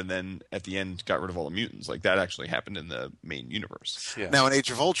to that, and then at the end got rid of all the mutants. Like that actually happened in the main universe. Yeah. Now, in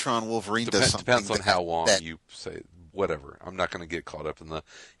Age of Ultron, Wolverine does something. Depends on how long you say. Whatever. I'm not going to get caught up in the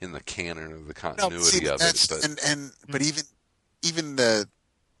canon of the continuity of it. But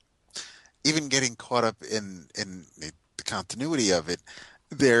even getting caught up in the continuity of it,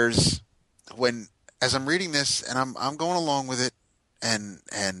 there's as I'm reading this and I'm going along with it, and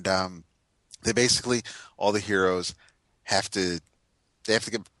they basically, all the heroes have to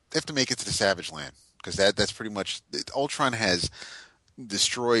make it to the Savage Land, because that's pretty much, Ultron has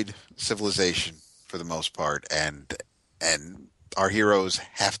destroyed civilization for the most part, and our heroes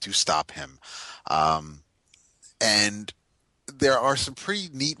have to stop him. And there are some pretty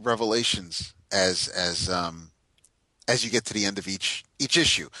neat revelations as you get to the end of each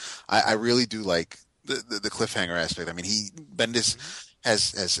issue. I really do like the cliffhanger aspect. I mean, Bendis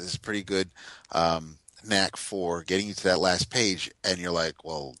has pretty good knack for getting you to that last page, and you're like,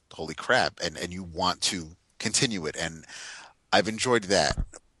 well, holy crap, and you want to continue it, and I've enjoyed that.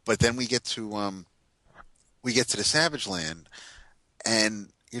 But then we get to the Savage Land, and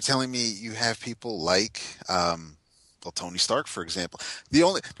you're telling me you have people like Tony Stark, for example.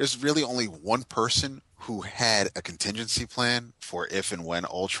 There's really only one person who had a contingency plan for if and when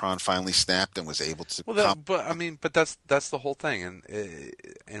Ultron finally snapped and was able to. Well, but that's the whole thing,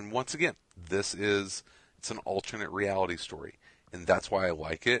 and once again, it's an alternate reality story, and that's why I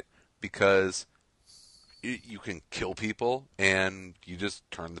like it, because you can kill people and you just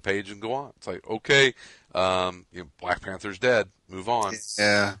turn the page and go on. It's like, okay, Black Panther's dead, move on.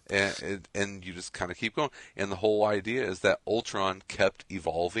 Yeah, and you just kind of keep going. And the whole idea is that Ultron kept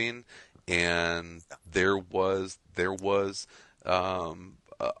evolving, and there was a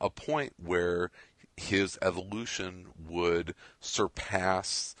point where his evolution would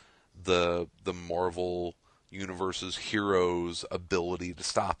surpass the Marvel Universe's heroes' ability to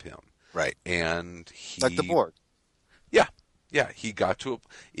stop him. Right. And like the Borg. Yeah, he got to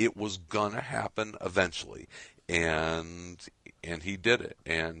it was gonna happen eventually, and he did it,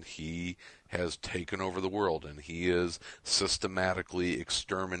 and he has taken over the world, and he is systematically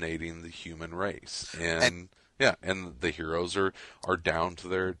exterminating the human race, and the heroes are down to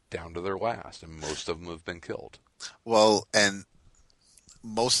their last, and most of them have been killed. Well, and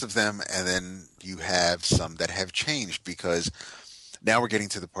most of them, and then you have some that have changed, because now we're getting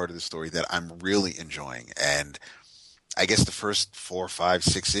to the part of the story that I'm really enjoying. And I guess the first 4, 5,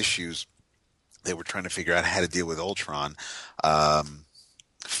 6 issues, they were trying to figure out how to deal with Ultron.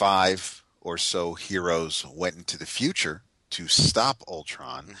 5 or so heroes went into the future to stop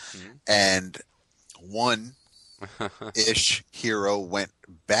Ultron. Mm-hmm. And 1-ish hero went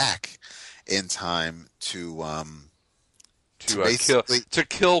back in time to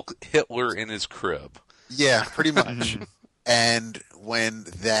kill Hitler in his crib. Yeah, pretty much. And when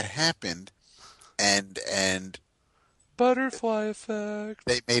that happened, and butterfly effect.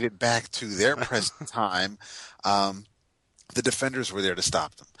 they made it back to their present time. The Defenders were there to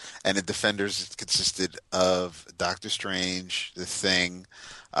stop them, and the Defenders consisted of Doctor Strange, the Thing,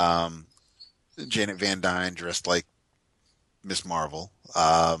 Janet Van Dyne dressed like Miss Marvel,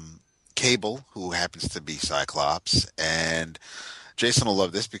 Cable, who happens to be Cyclops, and Jason will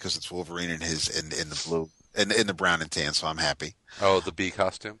love this because it's Wolverine in the blue in the brown and tan, so I'm happy. Oh, the bee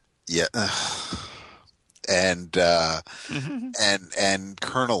costume. Yeah, and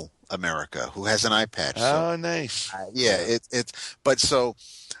Colonel America, who has an eye patch. Oh, So, nice. yeah, it's but so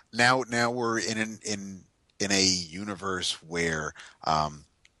now we're in a universe where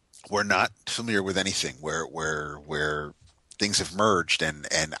we're not familiar with anything, where things have merged, and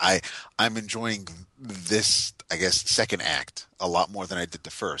I'm enjoying this, I guess, second act a lot more than I did the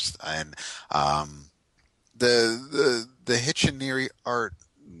first, and the Hitch and Neary art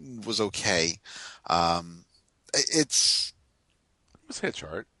was okay. It was Hitch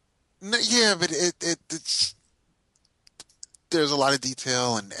art. Yeah, but it's there's a lot of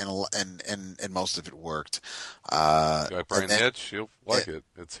detail and most of it worked. Like Brian Hitch, you'll like it.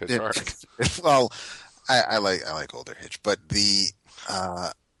 It's Hitch art. Well, I like older Hitch, but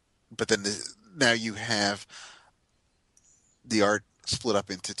now you have the art split up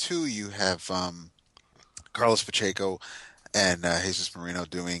into two. You have Carlos Pacheco and Jesus Marino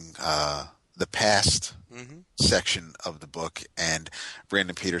doing the past section of the book, and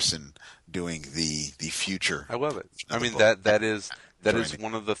Brandon Peterson doing the future. I love it. I mean, book. that is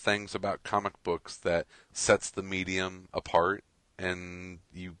one of the things about comic books that sets the medium apart, and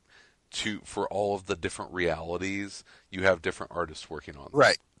for all of the different realities, you have different artists working on them.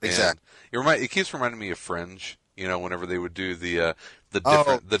 Right. Exactly. And it keeps reminding me of Fringe. You know, whenever they would do the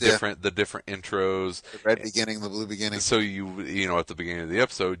different intros, The red beginning, the blue beginning. so you know at the beginning of the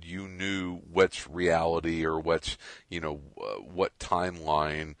episode you knew which reality or which what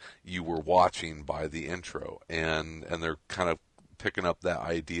timeline you were watching by the intro, and they're kind of picking up that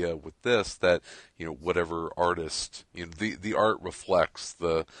idea with this, that whatever artist, the art reflects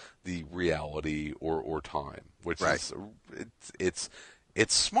the reality or time, which right. is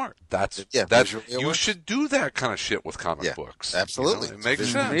it's smart. That's you should do that kind of shit with comic books. Absolutely, it makes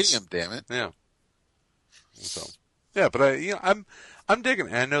sense. Medium, damn it. Yeah. So but I'm digging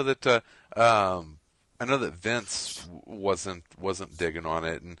it. I know that Vince wasn't digging on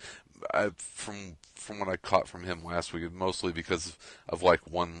it, and from what I caught from him last week, mostly because of like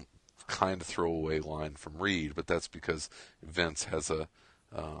one kind of throwaway line from Reed, but that's because Vince has a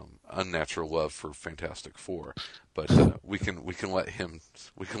unnatural love for Fantastic Four, but we can let him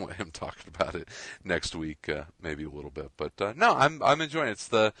talk about it next week, maybe a little bit. But no, I'm enjoying it.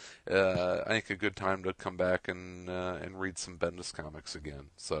 It's I think a good time to come back and read some Bendis comics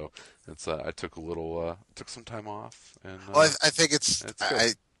again. So it's I took some time off, and I think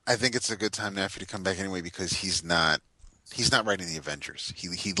I think it's a good time now for you to come back anyway, because he's not writing the Avengers.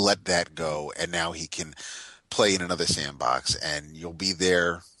 He let that go, and now he can play in another sandbox, and you'll be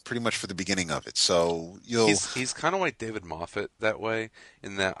there pretty much for the beginning of it. So he's kind of like David Moffat that way,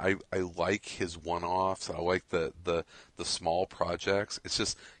 in that I like his one-offs. I like the small projects. It's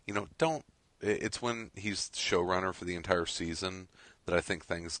just it's when he's showrunner for the entire season that I think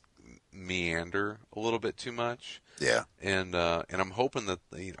things meander a little bit too much. Yeah, and I'm hoping that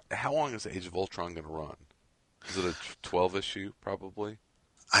how long is Age of Ultron going to run? Is it a 12 issue probably?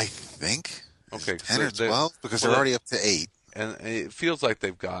 I think. Okay, 10 or 12, because they're already up to 8. And it feels like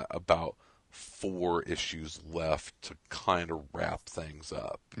they've got about 4 issues left to kind of wrap things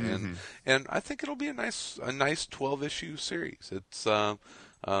up. Mm-hmm. And I think it'll be a nice 12-issue series. It's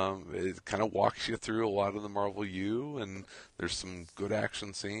it kind of walks you through a lot of the Marvel U, and there's some good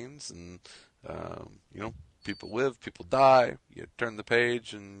action scenes, and people live, people die. You turn the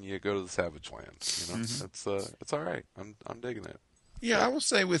page and you go to the Savage Land. It's all right. I'm digging it. Yeah, I will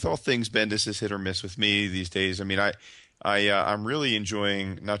say with all things Bendis is hit or miss with me these days. I mean, I'm really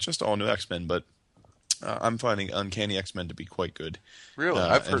enjoying not just all new X-Men, but I'm finding Uncanny X-Men to be quite good. Really,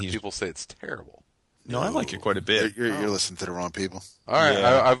 I've heard people say it's terrible. No, I like it quite a bit. You're listening to the wrong people. All right,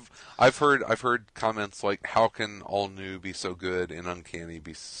 Yeah. I've heard comments like, "How can all new be so good and Uncanny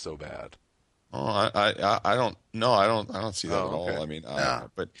be so bad?" Oh, I don't. No, I don't see that at all. Okay. I mean,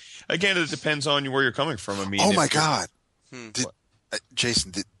 but again, it depends on where you're coming from. I mean, Oh my God, What?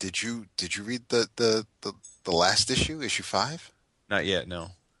 Jason, did you read the last issue 5? Not yet. No.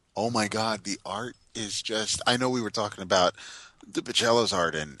 Oh my God, the art is just. I know we were talking about the Pacello's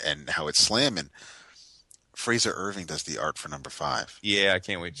art and how it's slamming. Fraser Irving does the art for number 5. Yeah, I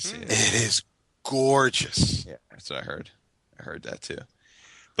can't wait to see it. It is gorgeous. Yeah, that's what I heard. I heard that too.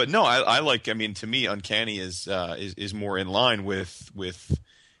 But no, I like. I mean, to me, Uncanny is more in line with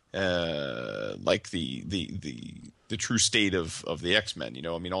like the true state of the X-Men. You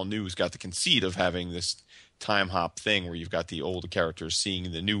know, I mean, All New's got the conceit of having this time hop thing where you've got the old characters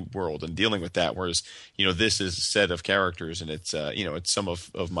seeing the new world and dealing with that, whereas, you know, this is a set of characters, and it's you know, it's some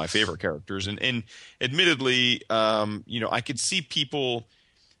of my favorite characters, and admittedly, you know, I could see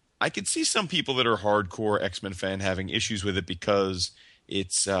some people that are hardcore X-Men fan having issues with it because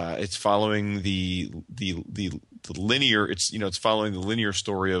it's following the linear, it's following the linear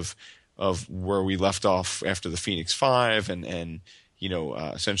story of where we left off after the Phoenix Five, and you know,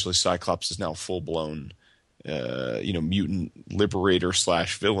 essentially Cyclops is now full blown you know, mutant liberator /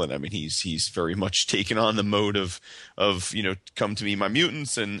 villain. I mean, he's very much taken on the mode of you know, come to me, my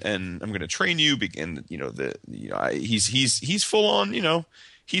mutants, and I'm going to train you. And you know, he's full on, you know,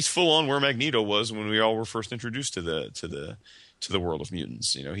 he's full on where Magneto was when we all were first introduced to the world of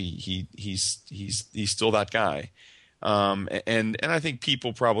mutants. You know, he's still that guy. And I think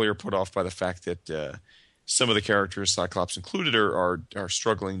people probably are put off by the fact that some of the characters, Cyclops included, are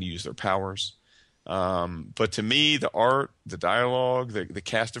struggling to use their powers. But to me, the art, the dialogue, the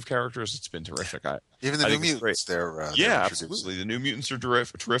cast of characters, it's been terrific. Even the New Mutants, they're absolutely. The New Mutants are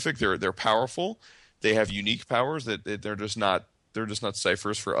terrific. They're powerful. They have unique powers that they're just not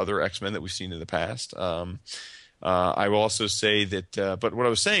ciphers for other X-Men that we've seen in the past. I will also say that, but what I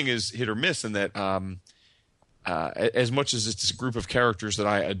was saying is hit or miss in that, as much as it's a group of characters that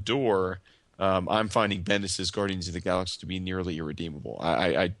I adore, I'm finding Bendis' Guardians of the Galaxy to be nearly irredeemable.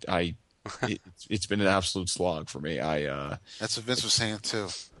 It's been an absolute slog for me. That's what Vince was saying too.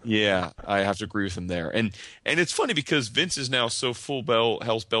 Yeah, I have to agree with him there. And it's funny because Vince is now so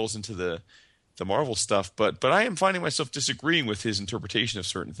hell's bells into the Marvel stuff, but I am finding myself disagreeing with his interpretation of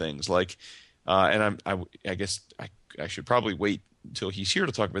certain things. Like, and I guess I should probably wait until he's here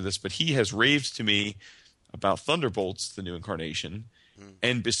to talk about this, but he has raved to me about Thunderbolts, the new incarnation,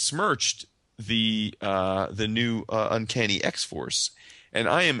 and besmirched the new Uncanny X-Force. And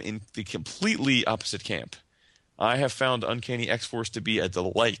I am in the completely opposite camp. I have found Uncanny X-Force to be a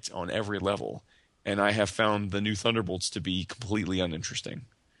delight on every level, and I have found the new Thunderbolts to be completely uninteresting.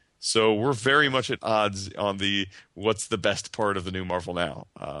 So we're very much at odds on what's the best part of the new Marvel now.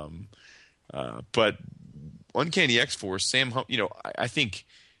 But Uncanny X-Force, you know, I think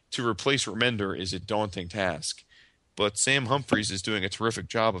to replace Remender is a daunting task, but Sam Humphries is doing a terrific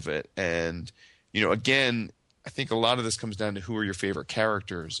job of it. And, you know, again, I think a lot of this comes down to who are your favorite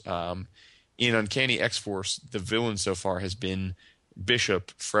characters. In Uncanny X-Force, the villain so far has been Bishop,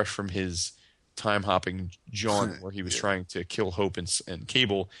 fresh from his time-hopping jaunt where he was trying to kill Hope and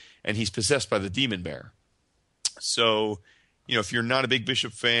Cable, and he's possessed by the Demon Bear. So, you know, if you're not a big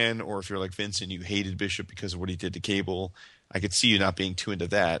Bishop fan, or if you're like Vince and you hated Bishop because of what he did to Cable, I could see you not being too into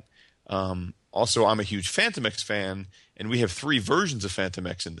that. Also, I'm a huge Phantom X fan, and we have 3 versions of Phantom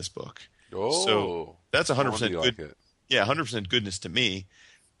X in this book. Oh, so that's 100% good. Like, yeah, 100% goodness to me.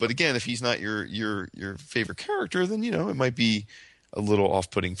 But again, if he's not your favorite character, then, you know, it might be a little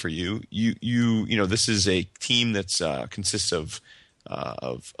off-putting for you. You know, this is a team that's consists of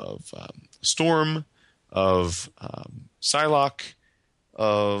Storm, of Psylocke,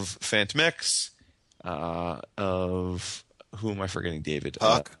 of Phantom X, of who am I forgetting? David.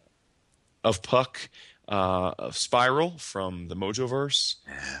 Puck. Of Puck, of Spiral from the Mojoverse.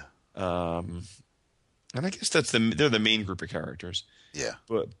 Yeah. And I guess they're the main group of characters. Yeah.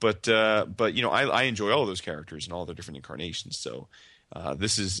 But you know, I enjoy all of those characters and all their different incarnations. So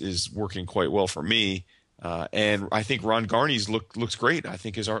this is working quite well for me. And I think Ron Garney's looks great. I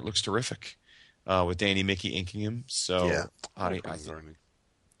think his art looks terrific with Danny Mickey inking him. So yeah. I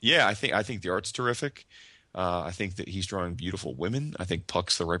think the art's terrific. I think that he's drawing beautiful women. I think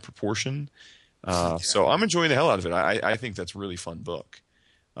Puck's the right proportion. So I'm enjoying the hell out of it. I think that's a really fun book.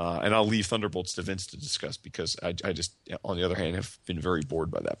 And I'll leave Thunderbolts to Vince to discuss because I just, on the other hand, have been very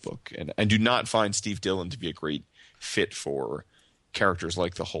bored by that book. And do not find Steve Dillon to be a great fit for characters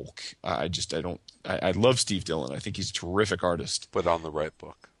like the Hulk. I love Steve Dillon. I think he's a terrific artist. But on the right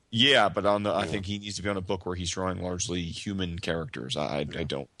book. Yeah, but I think he needs to be on a book where he's drawing largely human characters. I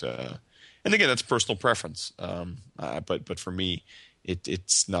don't. And again, that's personal preference. But for me,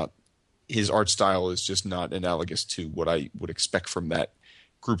 it's not. His art style is just not analogous to what I would expect from that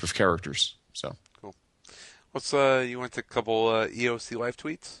group of characters. So cool. What's you want a couple EOC live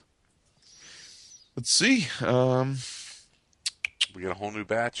tweets? Let's see. We got a whole new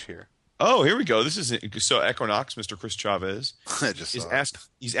batch here. Oh, here we go. This is so Equinox, Mr. Chris Chavez,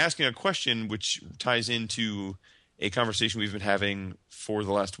 he's asking a question which ties into a conversation we've been having for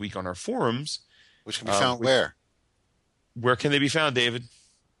the last week on our forums. Which can be found where? Where can they be found, David?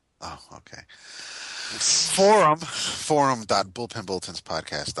 Oh, okay.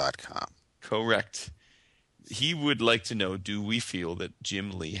 Forum.bullpenbulletinspodcast.com. Correct. He would like to know, do we feel that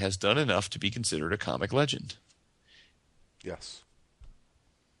Jim Lee has done enough to be considered a comic legend? Yes.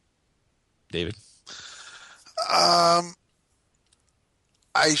 David? I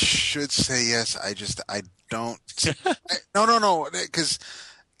should say yes. I don't. No. Because,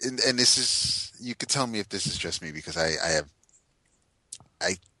 and this is, you could tell me if this is just me, because I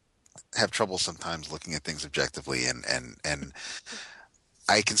have trouble sometimes looking at things objectively, and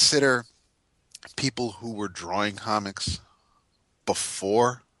I consider people who were drawing comics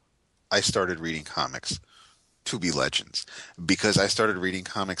before I started reading comics to be legends, because I started reading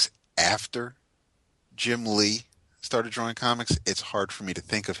comics after Jim Lee started drawing comics. It's hard for me to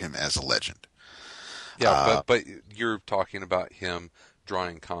think of him as a legend. Yeah, but you're talking about him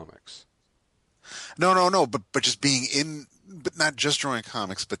drawing comics. No. But just being in, but not just drawing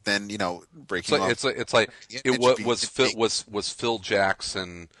comics, but then breaking off. It's like was Phil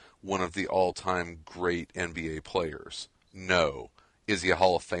Jackson one of the all-time great NBA players? No. Is he a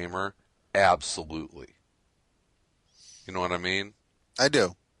Hall of Famer? Absolutely. You know what I mean? I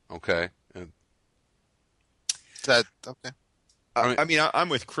do. Okay. Okay. I mean, I'm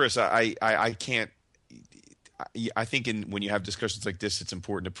with Chris. I can't. I think when you have discussions like this, it's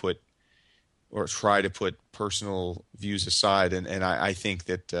important to put or try to put personal views aside, and I think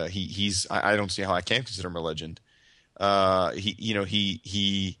that he's. I don't see how I can consider him a legend.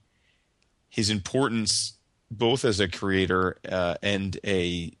 His importance both as a creator and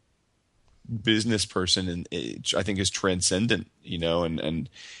a business person, and I think is transcendent.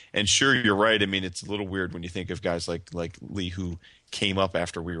 And sure, you're right. I mean, it's a little weird when you think of guys like Lee, who came up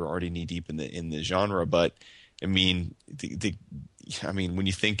after we were already knee deep in the genre. But I mean, when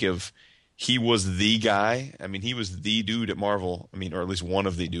you think of, he was the guy. I mean, he was the dude at Marvel. I mean, or at least one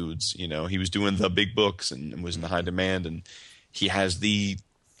of the dudes. He was doing the big books and was in the high demand, and he has the.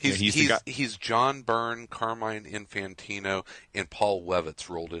 He's John Byrne, Carmine Infantino, and Paul Levitz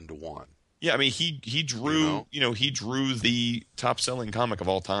rolled into one. Yeah, I mean, he drew he drew the top selling comic of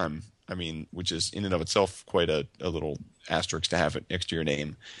all time. I mean, which is in and of itself quite a little asterisk to have it next to your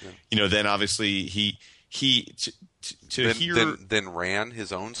name. Yeah. Then obviously then ran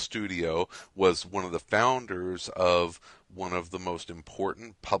his own studio, was one of the founders of one of the most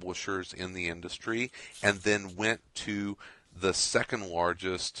important publishers in the industry, and then went to the second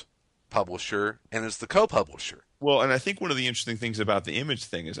largest publisher and is the co-publisher. Well, and I think one of the interesting things about the Image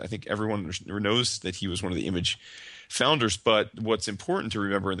thing is I think everyone knows that he was one of the Image founders, but what's important to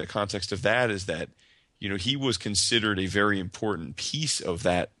remember in the context of that is that he was considered a very important piece of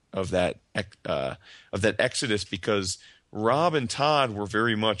that exodus, because Rob and Todd were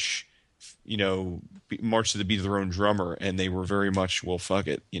very much march to the beat of their own drummer, and they were very much, well, fuck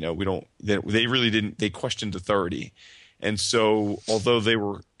it, they really didn't, they questioned authority. And so, although they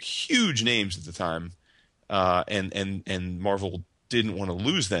were huge names at the time, and Marvel didn't want to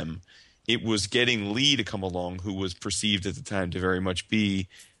lose them, it was getting Lee to come along, who was perceived at the time to very much be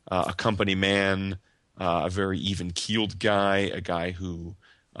a company man, a very even-keeled guy, a guy who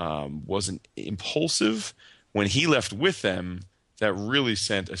wasn't impulsive. When he left with them, that really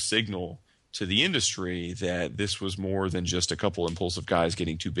sent a signal to the industry that this was more than just a couple impulsive guys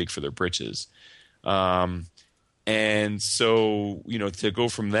getting too big for their britches. And so, to go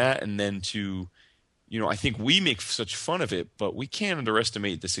from that and then to, I think we make such fun of it, but we can't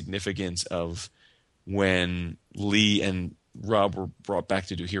underestimate the significance of when Lee and Rob were brought back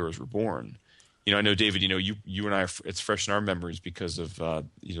to do Heroes Reborn. I know, David, you and I, it's fresh in our memories because of,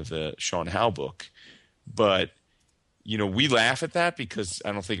 the Sean Howe book. But, we laugh at that because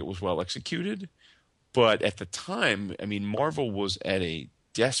I don't think it was well executed. But at the time, I mean, Marvel was at a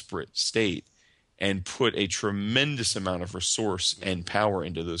desperate state and put a tremendous amount of resource and power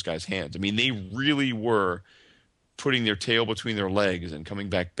into those guys' hands. I mean, they really were putting their tail between their legs and coming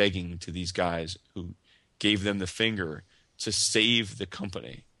back begging to these guys who gave them the finger to save the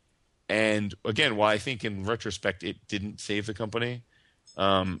company. And again, while I think in retrospect it didn't save the company,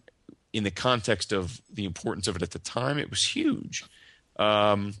 in the context of the importance of it at the time, it was huge.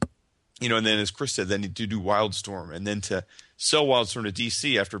 And then as Chris said, then to do Wildstorm, and then to sell Wildstorm to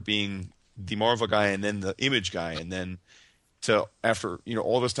DC after being the Marvel guy and then the Image guy, and then to, after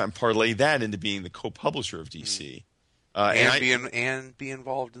all this time, parlay that into being the co-publisher of DC, and be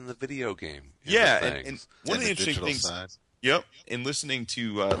involved in the video game. Yeah, and one of the interesting things. Side. Yep, and listening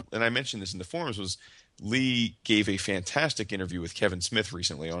to, and I mentioned this in the forums, was Lee gave a fantastic interview with Kevin Smith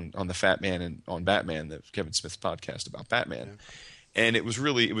recently on the Fat Man and on Batman, the Kevin Smith podcast about Batman, and it was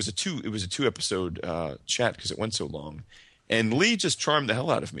a two episode chat because it went so long. And Lee just charmed the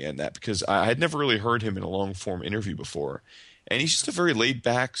hell out of me on that because I had never really heard him in a long form interview before, and he's just a very laid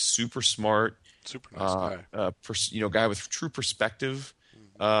back, super smart, super nice guy. Guy with true perspective,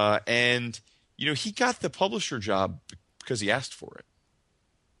 and he got the publisher job because he asked for it.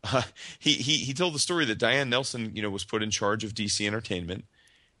 He told the story that Diane Nelson, was put in charge of DC Entertainment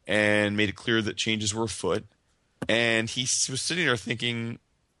and made it clear that changes were afoot. And he was sitting there thinking,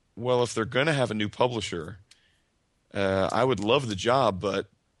 well, if they're going to have a new publisher, I would love the job, but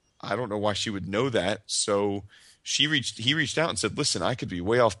I don't know why she would know that. So he reached out and said, listen, I could be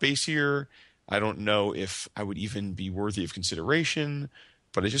way off base here. I don't know if I would even be worthy of consideration,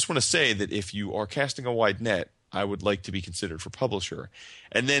 but I just want to say that if you are casting a wide net, I would like to be considered for publisher.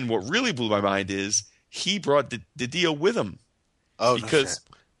 And then what really blew my mind is he brought the Dio with him. Oh, because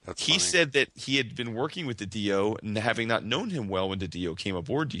That's he funny. said that he had been working with the Dio, and having not known him well when the Dio came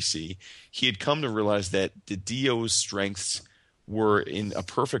aboard DC, he had come to realize that the Dio's strengths were in a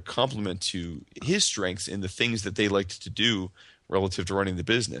perfect complement to his strengths in the things that they liked to do relative to running the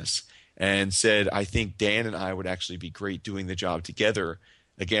business. And said, I think Dan and I would actually be great doing the job together.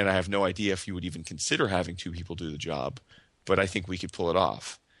 Again, I have no idea if you would even consider having two people do the job, but I think we could pull it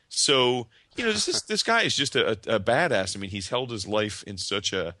off. So, this guy is just a badass. I mean, he's held his life in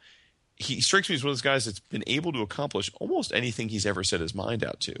he strikes me as one of those guys that's been able to accomplish almost anything he's ever set his mind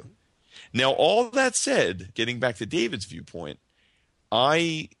out to. Now, all that said, getting back to David's viewpoint,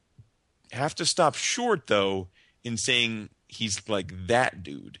 I have to stop short, though, in saying he's like that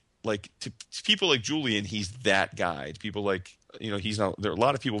dude. Like to people like Julian, he's that guy. To people like, he's not. There are a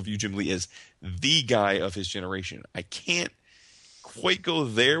lot of people view Jim Lee as the guy of his generation. I can't quite go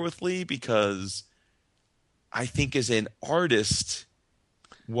there with Lee because I think as an artist,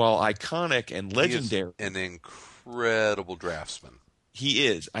 while iconic and legendary, He is an incredible draftsman. he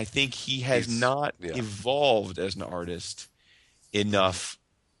is. I think he has not evolved as an artist enough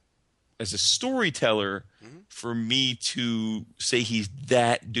as a storyteller for me to say he's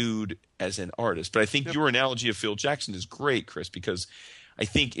that dude as an artist. But I think your analogy of Phil Jackson is great, Chris, because I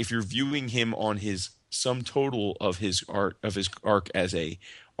think if you're viewing him on his sum total of his arc as a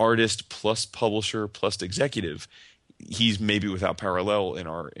artist plus publisher plus executive, he's maybe without parallel in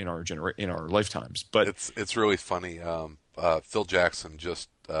our lifetimes. But it's really funny. Phil Jackson just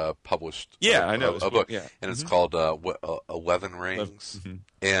published I know a book, and it's called 11 Rings,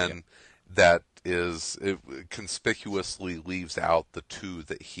 and that is it conspicuously leaves out the two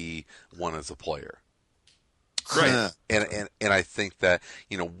that he won as a player. Right. And I think that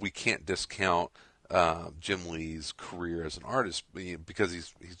we can't discount Jim Lee's career as an artist because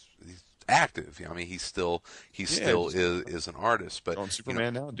he's active. I mean, he still is an artist. But on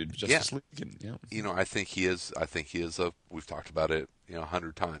Superman now, dude, Justice League. And, I think he is. We've talked about it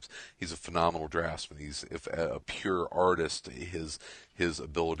 100 times. He's a phenomenal draftsman. He's a pure artist. His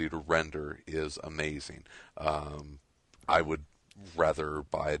ability to render is amazing. I would rather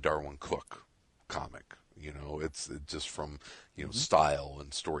buy a Darwin Cook comic. It's just from style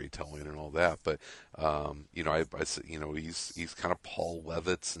and storytelling and all that. But he's kind of Paul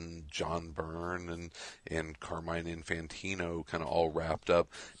Levitz and John Byrne and Carmine Infantino kind of all wrapped up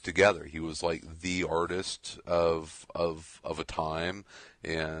together. He was like the artist of a time,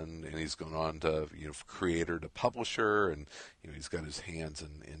 and he's gone on to creator to publisher, and he's got his hands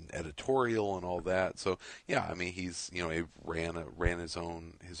in editorial and all that. So I mean he ran his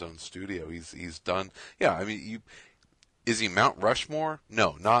own studio. He's done. I mean is he Mount Rushmore?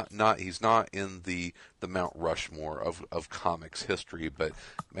 No, not. He's not in the Mount Rushmore of comics history. But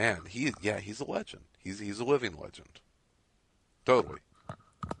man, he's a legend. He's a living legend. Totally.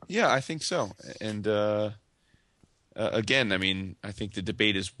 Yeah, I think so. And again, I mean, I think the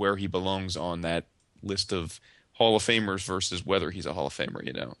debate is where he belongs on that list of Hall of Famers versus whether he's a Hall of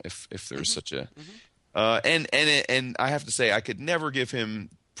Famer. If there's such a and I have to say, I could never give him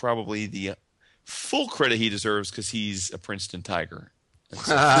probably the full credit he deserves because he's a Princeton Tiger. And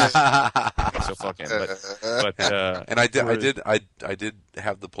so fucking. But and I did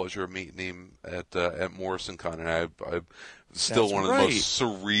have the pleasure of meeting him at Morrison Con, and I still one of the most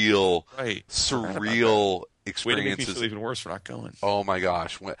surreal experiences. Way to make me feel even worse for not going. Oh my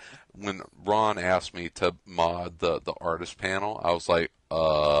gosh! When Ron asked me to mod the artist panel, I was like,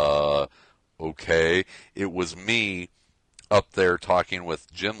 okay. It was me up there talking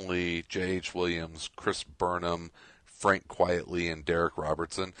with Jim Lee, J.H. Williams, Chris Burnham, Frank Quietly, and Derek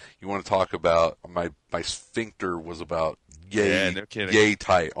Robertson. You want to talk about my sphincter was about yay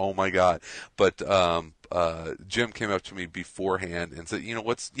tight. Oh my god! But Jim came up to me beforehand and said,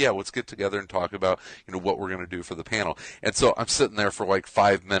 let's get together and talk about what we're going to do for the panel. And so I'm sitting there for like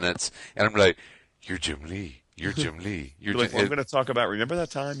 5 minutes, and I'm like, you're Jim Lee. You're Jim Lee. You're like, well, I'm going to talk about. Remember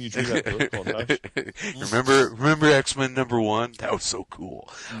that time you drew that book called Hush? remember X-Men #1? That was so cool.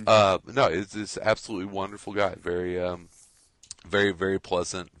 Mm-hmm. No, it's absolutely wonderful guy. Very very, very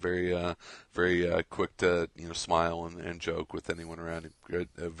pleasant, very quick to smile and joke with anyone around him.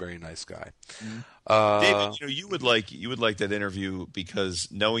 A very nice guy. David, you would like that interview because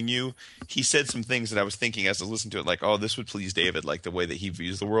knowing you, he said some things that I was thinking as I listened to it, like, oh, this would please David, like the way that he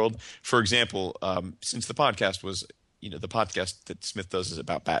views the world. For example, since the podcast was, the podcast that Smith does is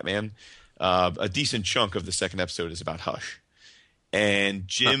about Batman, a decent chunk of the second episode is about Hush, and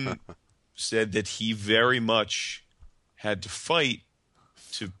Jim said that he very much had to fight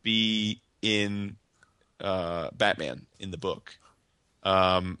to be in Batman in the book,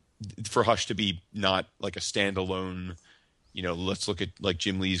 for Hush to be not like a standalone. Let's look at like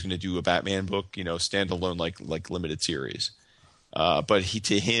Jim Lee's going to do a Batman book, standalone like limited series. But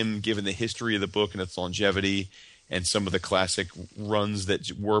to him, given the history of the book and its longevity and some of the classic runs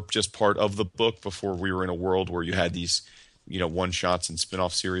that were just part of the book before we were in a world where you had these one-shots and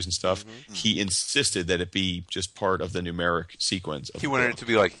spin-off series and stuff, he insisted that it be just part of the numeric sequence of he wanted it to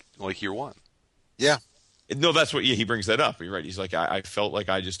be like year one. Yeah. No, that's what he brings that up. You're right. He's like, I felt like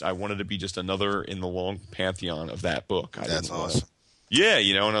I wanted to be just another in the long pantheon of that book. That's awesome. Yeah,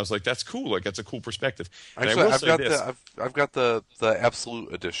 and I was like, that's cool. Like, that's a cool perspective. And Actually, I've got the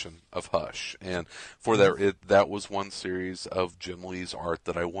absolute edition of Hush, and for that was one series of Jim Lee's art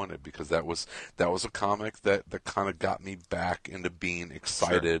that I wanted, because that was a comic that kind of got me back into being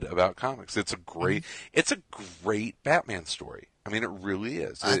excited about comics. It's a great Batman story. I mean, it really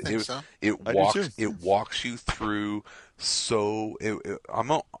is. I think so. It walks you through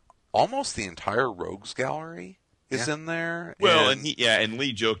almost the entire Rogues Gallery is in there. Well, and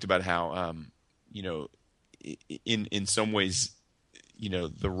Lee joked about how, in some ways,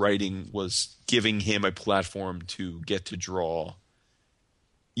 the writing was giving him a platform to get to draw,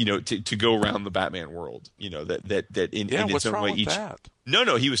 to go around the Batman world, that in its own way.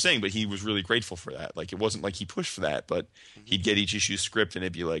 No, he was saying, but he was really grateful for that. Like, it wasn't like he pushed for that, but he'd get each issue script and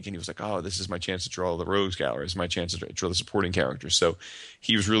it'd be like, and he was like, oh, this is my chance to draw the Rogues Gallery. This is my chance to draw the supporting characters. So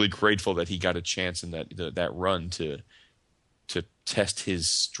he was really grateful that he got a chance in that run to test his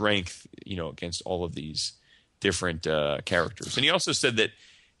strength, against all of these different characters. And he also said that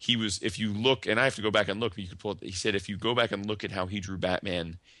if you look, and I have to go back and look, but you could pull it. He said if you go back and look at how he drew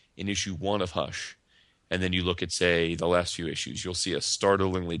Batman in issue 1 of Hush, and then you look at, say, the last few issues, you'll see a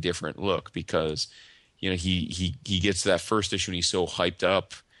startlingly different look, because he gets to that first issue and he's so hyped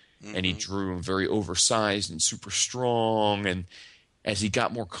up, and he drew him very oversized and super strong. And as he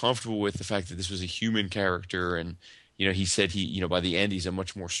got more comfortable with the fact that this was a human character, and he said by the end he's a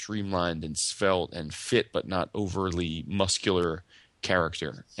much more streamlined and svelte and fit, but not overly muscular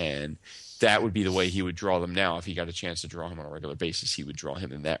character. And that would be the way he would draw them now. If he got a chance to draw him on a regular basis, he would draw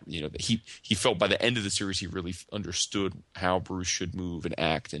him in that. He felt by the end of the series he really understood how Bruce should move and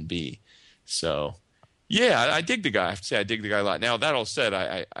act and be. So, yeah, I dig the guy. I have to say I dig the guy a lot. Now, that all said,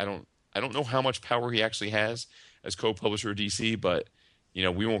 I don't know how much power he actually has as co-publisher of DC, but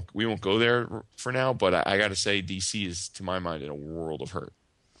we won't go there for now. But I got to say, DC is, to my mind, in a world of hurt.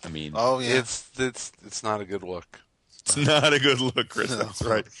 I mean, oh yeah, it's not a good look. It's not a good look, Chris. That's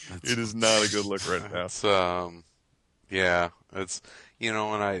right. It is not a good look right now. It's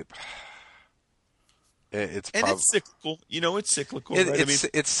it's and it's cyclical. It's cyclical.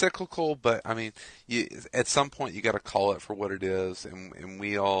 It's cyclical, but I mean, at some point you got to call it for what it is, and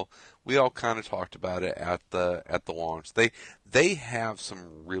we all kind of talked about it at the launch. They have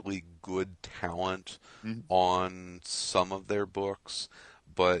some really good talent on some of their books,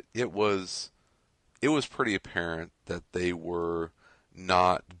 but it was pretty apparent that they were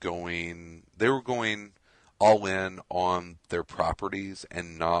not going. They were going all in on their properties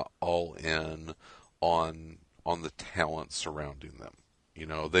and not all in on the talent surrounding them.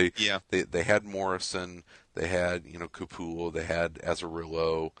 They had Morrison, they had Capullo, they had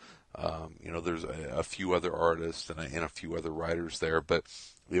Azzarello. There's a few other artists and a few other writers there, but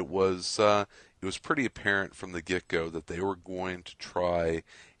it was pretty apparent from the get-go that they were going to try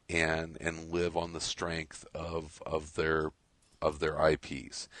and live on the strength of their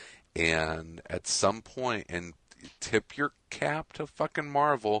IPs, and at some point, and tip your cap to fucking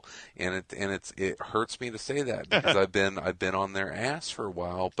Marvel, and it hurts me to say that because I've been on their ass for a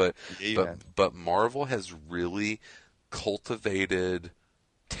while, but Marvel has really cultivated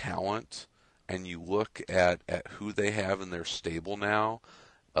talent, and you look at who they have in their stable now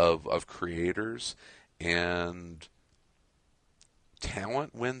of creators, and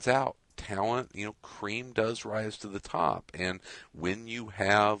talent wins out. Talent, cream does rise to the top. And when you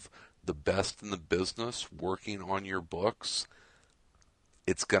have the best in the business working on your books,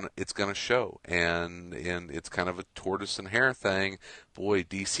 it's gonna show, and it's kind of a tortoise and hare thing. Boy,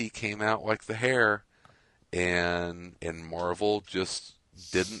 DC came out like the hare, and Marvel just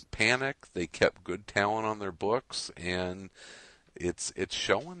didn't panic. They kept good talent on their books, and it's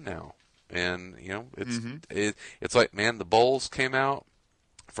showing now. And it's like, man, the Bulls came out.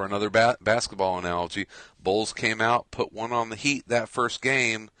 For another basketball analogy, Bulls came out, put one on the Heat that first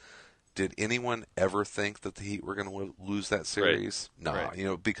game. Did anyone ever think that the Heat were going to lose that series? Right.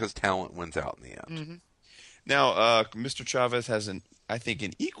 No, Right. Because talent wins out in the end. Mm-hmm. Now, Mr. Chavez has an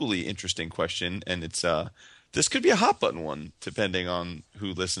equally interesting question, and it's this could be a hot button one, depending on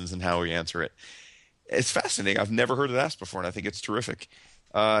who listens and how we answer it. It's fascinating. I've never heard it asked before, and I think it's terrific.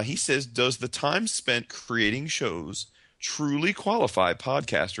 He says, does the time spent creating shows truly qualify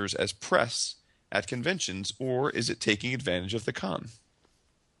podcasters as press at conventions, or is it taking advantage of the con?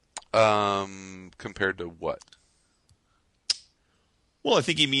 Compared to what? Well, I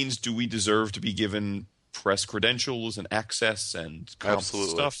think he means, do we deserve to be given press credentials and access and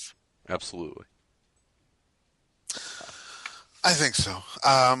stuff? Absolutely. I think so.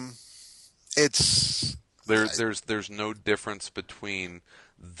 It's there's no difference between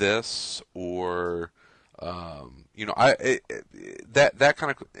this or that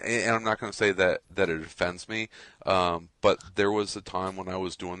kind of, and I'm not going to say that it offends me, but there was a time when I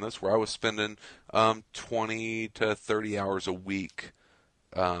was doing this where I was spending 20 to 30 hours a week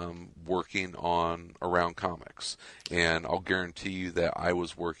working around comics, and I'll guarantee you that I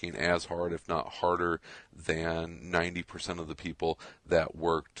was working as hard, if not harder, than 90% of the people that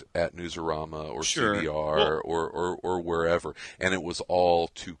worked at Newsarama or CBR or wherever, and it was all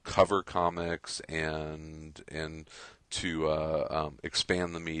to cover comics and to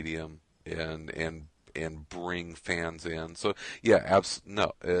expand the medium and bring fans in. So yeah,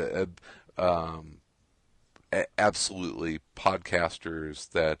 absolutely,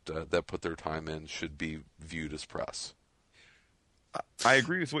 podcasters that put their time in should be viewed as press. I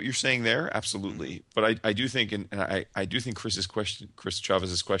agree with what you're saying there, absolutely. But I do think, and I do think Chris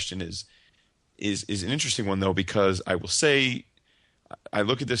Chavez's question is an interesting one, though, because I will say I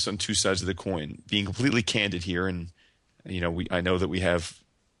look at this on two sides of the coin. Being completely candid here, and I know that we have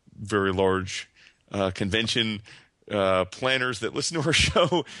very large convention planners that listen to our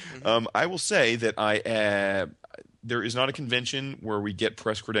show. I will say that there is not a convention where we get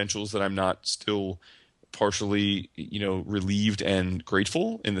press credentials that I'm not still partially, relieved and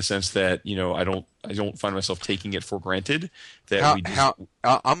grateful, in the sense that, I don't find myself taking it for granted that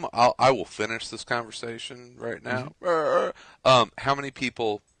I will finish this conversation right now. How many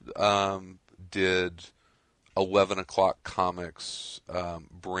people did 11 o'clock comics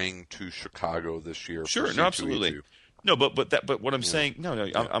bring to Chicago this year? Sure, no, absolutely. No, but what I'm saying,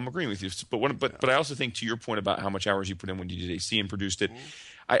 I'm agreeing with you. But I also think, to your point about how much hours you put in when you did AC and produced it,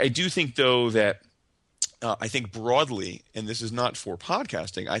 I do think, though, that I think broadly, and this is not for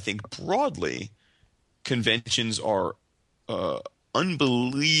podcasting, I think broadly, conventions are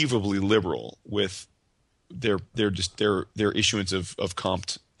unbelievably liberal with their issuance of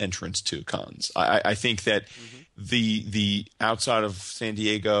comped entrance to cons. I think that the outside of San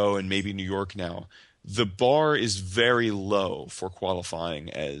Diego and maybe New York now, the bar is very low for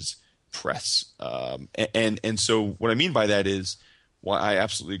qualifying as press. And so what I mean by that is, why I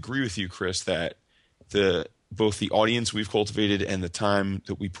absolutely agree with you, Chris, that both the audience we've cultivated and the time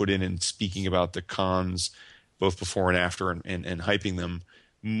that we put in speaking about the cons, both before and after, and hyping them,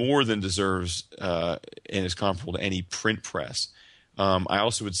 more than deserves and is comparable to any print press. I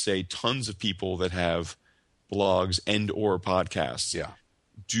also would say tons of people that have blogs and or podcasts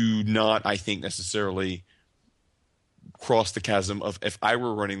do not, I think, necessarily cross the chasm of, if I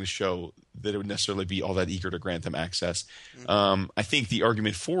were running the show, that it would necessarily be all that eager to grant them access. I think the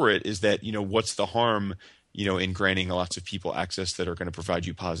argument for it is that, what's the harm, in granting lots of people access that are going to provide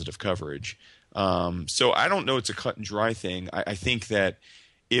you positive coverage. So I don't know it's a cut and dry thing. I think that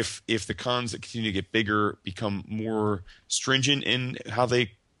if the cons that continue to get bigger become more stringent in how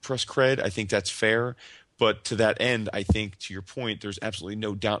they press cred, I think that's fair. But to that end, I think, to your point, there's absolutely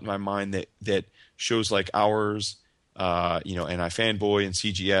no doubt in my mind that shows like ours, and iFanboy and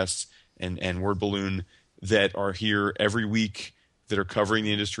CGS and Word Balloon that are here every week, that are covering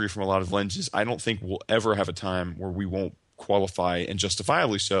the industry from a lot of lenses, I don't think we'll ever have a time where we won't qualify, and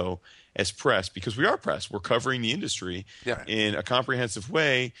justifiably so, as press, because we are press. We're covering the industry in a comprehensive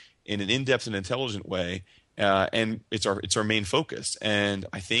way, in an in-depth and intelligent way, and it's our main focus. And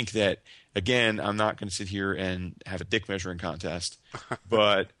I think that, again, I'm not going to sit here and have a dick measuring contest,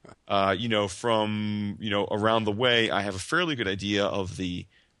 but from around the way, I have a fairly good idea of the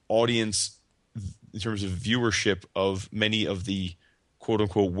audience in terms of viewership of many of the quote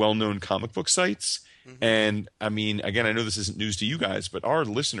unquote well-known comic book sites. Mm-hmm. And I mean, again, I know this isn't news to you guys, but our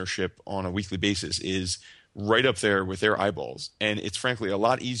listenership on a weekly basis is right up there with their eyeballs. And it's frankly a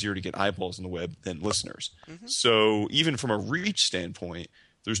lot easier to get eyeballs on the web than listeners. Mm-hmm. So even from a reach standpoint,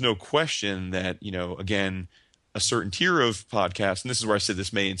 there's no question that, again, a certain tier of podcasts, and this is where I said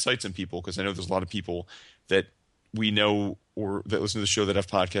this may incite some people, because I know there's a lot of people that we know or that listen to the show that have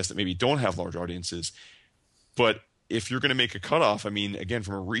podcasts that maybe don't have large audiences. But if you're going to make a cutoff, I mean, again,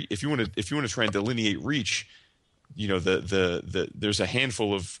 from if you want to try and delineate reach, there's a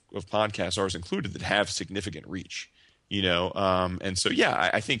handful of podcasts, ours included, that have significant reach. And so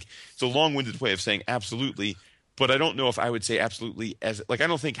I think it's a long-winded way of saying absolutely. But I don't know if I would say absolutely I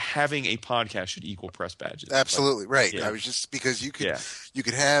don't think having a podcast should equal press badges. Absolutely, right. Yeah. I was just because you could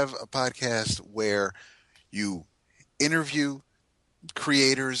have a podcast where you interview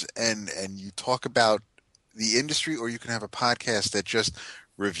creators and you talk about the industry, or you can have a podcast that just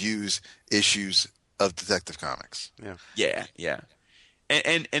reviews issues of Detective Comics. Yeah.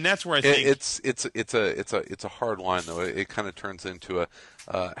 And that's where I think it's a hard line, though. It kind of turns into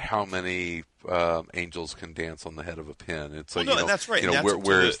how many angels can dance on the head of a pin. It's that's right.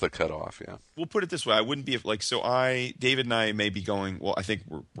 Where is the cutoff? Yeah, we'll put it this way: I wouldn't be David and I may be going. Well, I think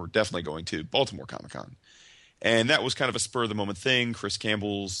we're definitely going to Baltimore Comic-Con, and that was kind of a spur of the moment thing. Chris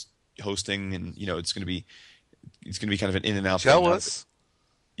Campbell's hosting, and it's going to be kind of an in and out. Jealous.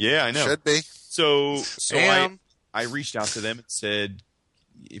 Yeah, I know. Should be. So I reached out to them and said,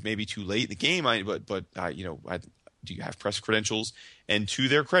 it may be too late in the game, do you have press credentials? And to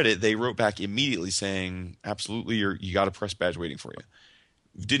their credit, they wrote back immediately saying, absolutely, you got a press badge waiting for you.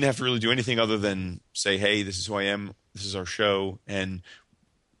 Didn't have to really do anything other than say, hey, this is who I am, this is our show. And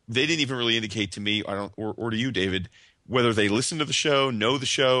they didn't even really indicate to me, or to you, David, whether they listened to the show, know the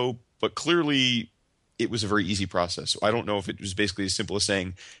show, but clearly it was a very easy process. So I don't know if it was basically as simple as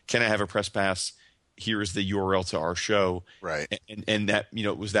saying, can I have a press pass? Here is the URL to our show. Right. And that,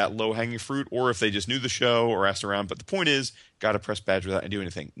 was that low hanging fruit, or if they just knew the show or asked around. But the point is, got a press badge without doing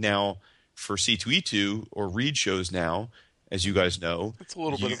anything. Now, for C2E2 or Read shows now, as you guys know, it's a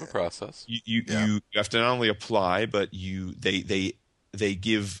little bit of a process. You have to not only apply, but they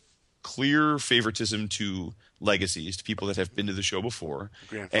give clear favoritism to legacies, to people that have been to the show before.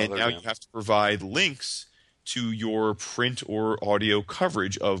 And now you have to provide links to your print or audio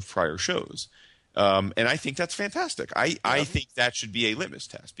coverage of prior shows. And I think that's fantastic. I think that should be a litmus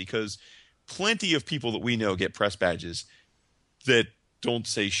test, because plenty of people that we know get press badges that don't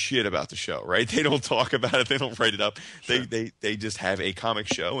say shit about the show, right? They don't talk about it. They don't write it up. Sure. They just have a comic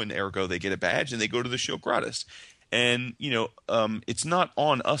show, and ergo they get a badge and they go to the show gratis. And, it's not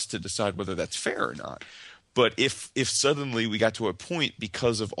on us to decide whether that's fair or not. But if suddenly we got to a point,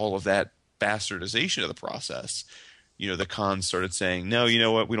 because of all of that bastardization of the process, the cons started saying, no, you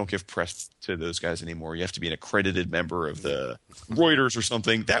know what, we don't give press to those guys anymore. You have to be an accredited member of the Reuters or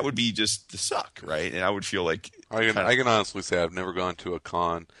something. That would be just the suck, right? And I would feel like I can honestly say I've never gone to a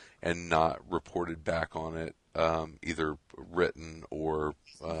con and not reported back on it, either written or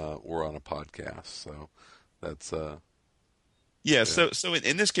on a podcast. So that's yeah. So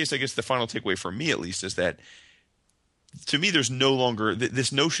in this case, I guess the final takeaway for me, at least, is that, to me, there's no longer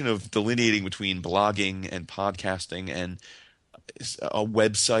this notion of delineating between blogging and podcasting and a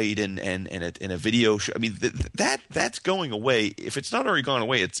website and a video show. I mean, that's going away. If it's not already gone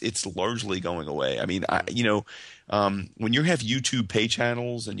away, it's largely going away. I mean, when you have YouTube pay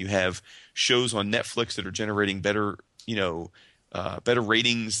channels and you have shows on Netflix that are generating better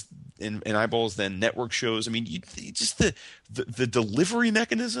ratings and eyeballs than network shows. I mean, just the delivery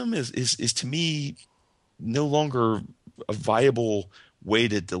mechanism is to me no longer a viable way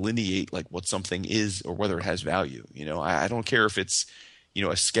to delineate like what something is or whether it has value. I don't care if it's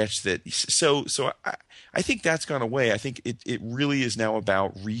a sketch that so I think that's gone away. I think it really is now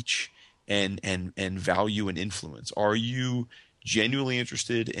about reach and value and influence. Are you genuinely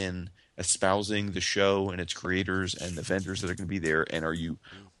interested in espousing the show and its creators and the vendors that are going to be there, and are you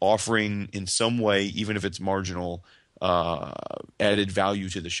offering in some way, even if it's marginal, added value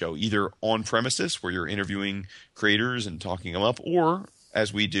to the show, either on premises where you're interviewing creators and talking them up, or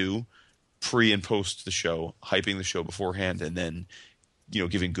as we do, pre and post the show, hyping the show beforehand, and then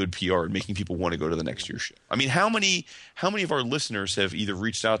giving good PR and making people want to go to the next year's show. I mean, how many of our listeners have either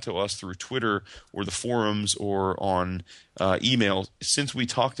reached out to us through Twitter or the forums or on email since we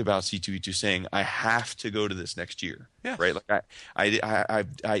talked about C2E2 saying, I have to go to this next year, yeah. Right? Like I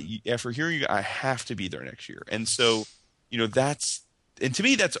after hearing you, I have to be there next year. And so, that's and to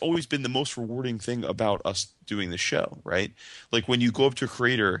me, that's always been the most rewarding thing about us doing the show, right? Like when you go up to a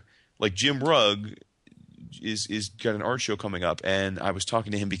creator, like Jim Rugg is got an art show coming up, and I was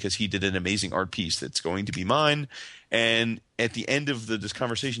talking to him because he did an amazing art piece that's going to be mine. And at the end of this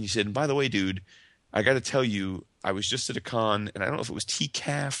conversation, he said, "And by the way, dude, I got to tell you, I was just at a con, and I don't know if it was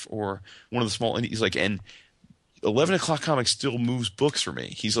TCAF or one of the small indies, like, and 11 O'Clock Comics still moves books for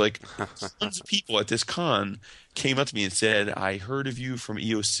me." He's like, tons of people at this con came up to me and said, "I heard of you from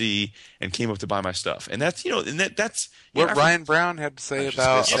EOC and came up to buy my stuff." And that's, and that's what Ryan Brown had to say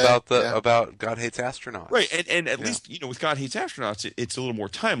about God Hates Astronauts. Right. And at least, with God Hates Astronauts, it's a little more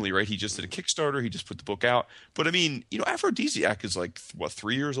timely, right? He just did a Kickstarter. He just put the book out. But I mean, Aphrodisiac is like,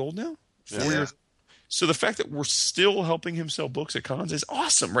 3 years old now? 4 years. So the fact that we're still helping him sell books at cons is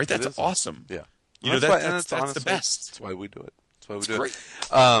awesome, right? That's awesome. Yeah. That's honestly, the best. That's why we do it. Great.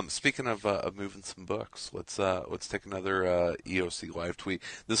 Speaking of moving some books, let's take another EOC live tweet.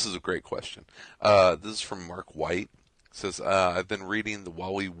 This is a great question. This is from Mark White. It says, "I've been reading the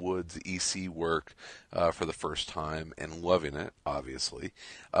Wally Woods EC work for the first time and loving it. Obviously,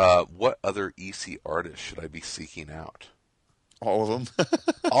 what other EC artists should I be seeking out?" All of them.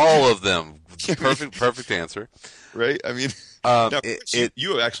 All of them. Perfect answer. Right? I mean,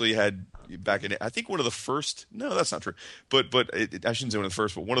 you actually had back in, I think one of the first, no, that's not true, but I shouldn't say one of the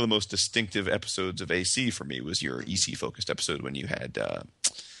first, but one of the most distinctive episodes of AC for me was your EC focused episode when you had, I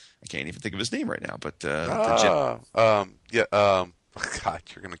can't even think of his name right now, but God, you're going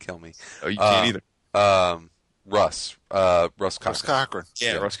to kill me. Oh, you can't either. Russ Cochran. Russ Cochran.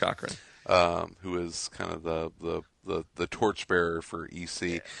 Yeah, Russ Cochran. Who is kind of the torchbearer for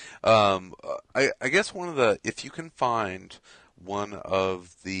EC. I guess if you can find one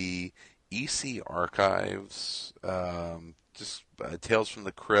of the EC archives, just Tales from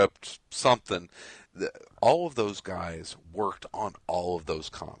the Crypt, something. All of those guys worked on all of those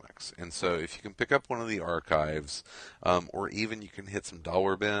comics, and so if you can pick up one of the archives, or even you can hit some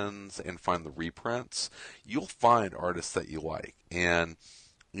dollar bins and find the reprints, you'll find artists that you like. And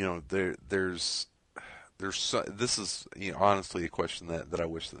this is honestly a question that I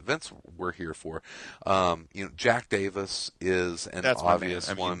wish that Vince were here for. Jack Davis is that's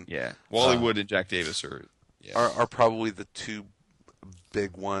obvious one. Yeah, Wally Wood and Jack Davis are probably the two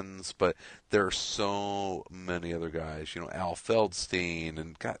big ones, but there are so many other guys. Al Feldstein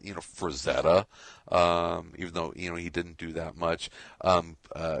and Frazetta, even though he didn't do that much.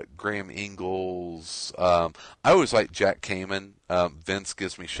 Graham Ingalls. I always like Jack Kamen. Vince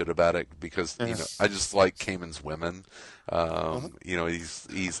gives me shit about it because I just like Kamen's women.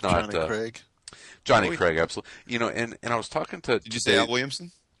 He's not Johnny Craig. Johnny Craig, absolutely. And I was talking to. Did you say Al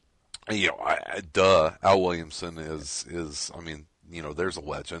Williamson? Al Williamson is. I mean, there's a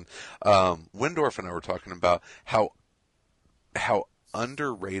legend. Windorf and I were talking about how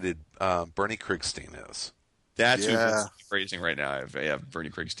underrated Bernie Krigstein is. That's who I'm praising right now. I have Bernie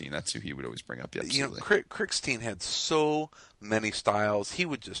Krigstein. That's who he would always bring up. Absolutely. Krigstein had so many styles. He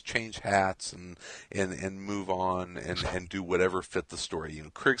would just change hats and move on and do whatever fit the story.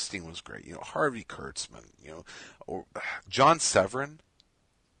 Krigstein was great. Harvey Kurtzman. Or John Severin.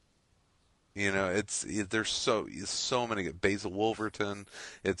 There's so many. Basil Wolverton.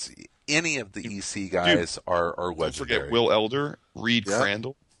 It's any of the EC guys are legendary. Don't forget Will Elder, Reed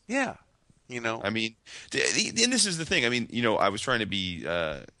Crandall. Yeah, I mean, and this is the thing. I mean, I was trying to be,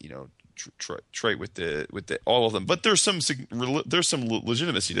 trite with the all of them, but there's some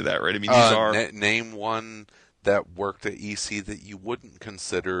legitimacy to that, right? I mean, these are name one that worked at EC that you wouldn't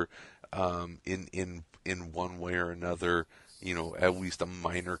consider, in one way or another. At least a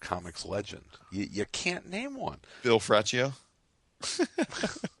minor comics legend. You can't name one. Bill Fraccio.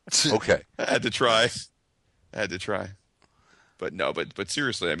 Okay. I had to try. But no, but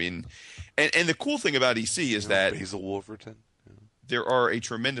seriously, I mean, and the cool thing about EC is that Basil Wolverton. Yeah. There are a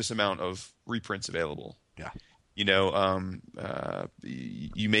tremendous amount of reprints available. Yeah. You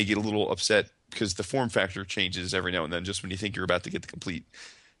may get a little upset because the form factor changes every now and then, just when you think you're about to get the complete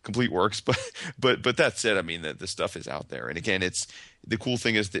works, but that said, I mean the stuff is out there, and again, it's the cool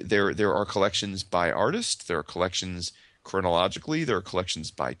thing is that there are collections by artist, there are collections chronologically, there are collections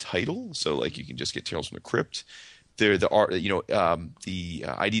by title. So like you can just get Tales from the Crypt. The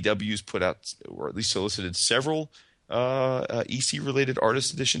IDW's put out, or at least solicited, several EC related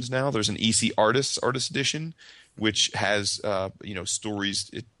artist editions now. There's an EC artist edition, which has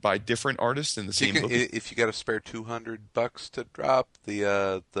stories by different artists in the same book. If you got a spare $200 to drop,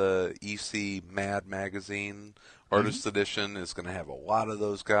 the EC Mad magazine Artist Edition is going to have a lot of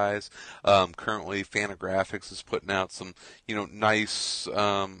those guys. Currently, Fantagraphics is putting out some, nice,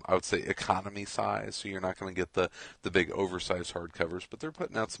 I would say economy size. So you're not going to get the big oversized hardcovers, but they're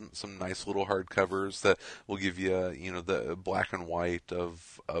putting out some nice little hardcovers that will give you, the black and white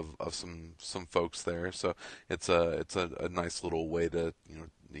of some folks there. So it's a nice little way to,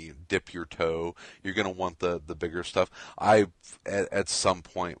 you dip your toe. You're going to want the bigger stuff. I at some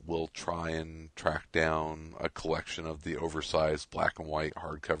point will try and track down a collection of the oversized black and white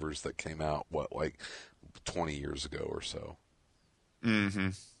hardcovers that came out like 20 years ago or so. Mm-hmm.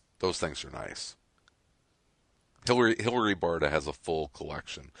 Those things are nice. Hillary Barta has a full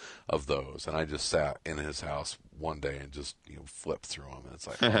collection of those, and I just sat in his house one day and just flipped through them, and it's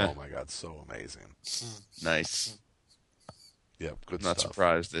like, oh my god, so amazing. Nice. Yeah, good Not stuff.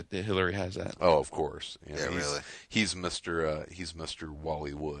 surprised that Hillary has that. Oh, of course. Really. He's Mr.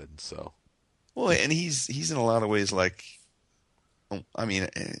 Wally Wood. So. Well, and he's in a lot of ways like, I mean,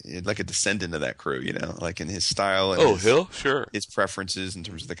 like a descendant of that crew, like in his style and sure. his preferences in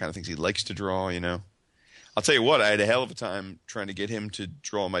terms of the kind of things he likes to draw. I'll tell you what, I had a hell of a time trying to get him to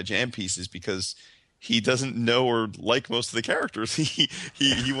draw my jam pieces because he doesn't know or like most of the characters. He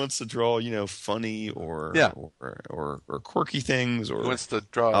wants to draw, funny or quirky things or he wants to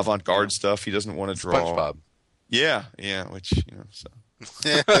draw avant-garde stuff. He doesn't want to draw SpongeBob. Yeah, which so.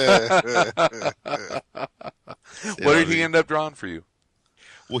 What did he end up drawing for you?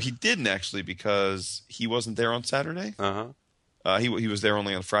 Well, he didn't actually because he wasn't there on Saturday. Uh-huh. He was there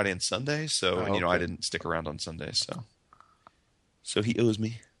only on Friday and Sunday, so okay. I didn't stick around on Sunday, so he owes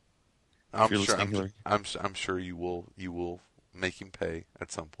me. I'm sure you will make him pay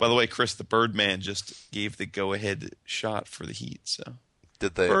at some point. By the way, Chris, the Birdman just gave the go-ahead shot for the Heat. So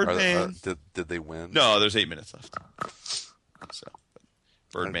did they? Birdman. Did they win? No, there's 8 minutes left. So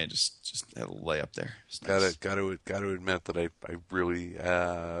Birdman just had a layup there. Nice. Got to admit that I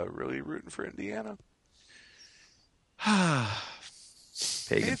really rooting for Indiana.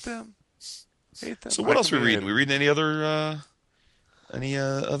 Pagan. Hate them. So what else are we reading? We reading any other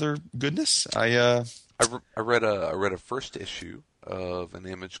goodness? I read a first issue of an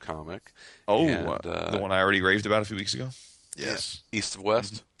Image comic. Oh, and, the one I already raved about a few weeks ago. Yes. East of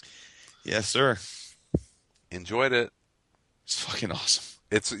West. Yes, sir. Enjoyed it. It's fucking awesome.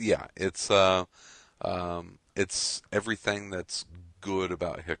 It's everything that's good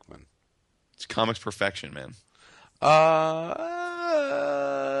about Hickman. It's comics perfection, man.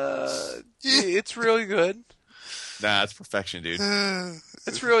 It's really good. Nah, it's perfection, dude.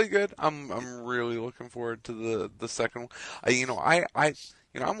 It's really good. I'm really looking forward to the second one.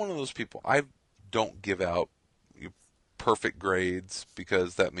 I'm one of those people. I don't give out perfect grades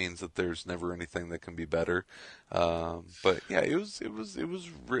because that means that there's never anything that can be better. But yeah,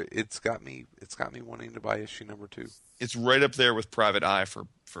 it's got me wanting to buy issue number 2. It's right up there with Private Eye for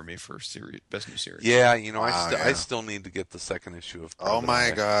me for series, best new series. Yeah, I still need to get the second issue of Private Oh my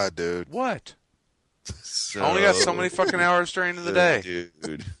Eye. god, dude. What? So I only got so many fucking hours during the day.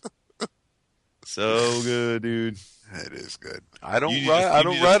 Dude. So good, dude. It is good. I don't You ride a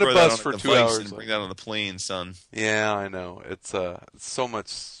throw that bus on for the 2 Vice hours. and bring that on the plane, son. Yeah, I know. It's so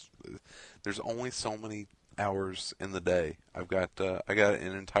much. There's only so many hours in the day. I got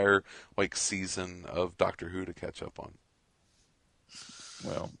an entire season of Doctor Who to catch up on.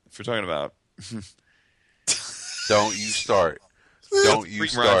 Well, if you're talking about Don't you start. Don't you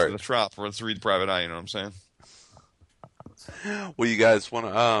Freaking Ride for the start. Trop, or let's read Private Eye, you know what I'm saying? Well, you guys want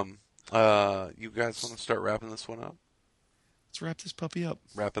to start wrapping this one up? Let's wrap this puppy up.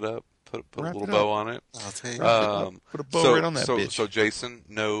 Wrap it up. Put a Wrap little it bow up. on it. I'll tell you. Put a bow right on that so, bitch. So, Jason,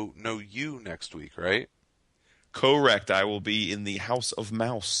 no you next week, right? Correct. I will be in the House of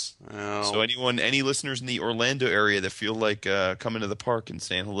Mouse. Oh. So any listeners in the Orlando area that feel like coming to the park and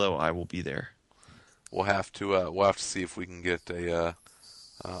saying hello, I will be there. We'll have to see if we can get a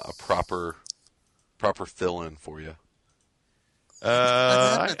proper fill in for you.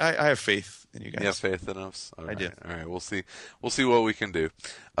 I have faith in you guys. You have faith in us? I do. All right, we'll see what we can do.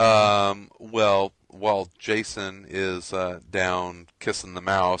 Well, while Jason is down kissing the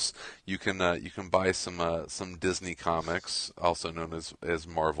mouse, you can buy some Disney comics, also known as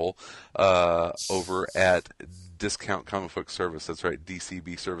Marvel, over at Discount Comic Book Service. That's right,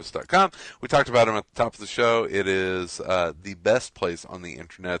 dcbservice.com. We talked about them at the top of the show. It is the best place on the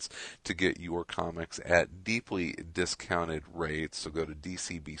internets to get your comics at deeply discounted rates. So go to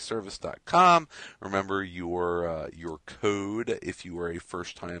dcbservice.com. Remember your code if you are a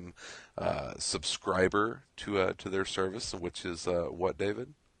first-time subscriber to their service, which is what,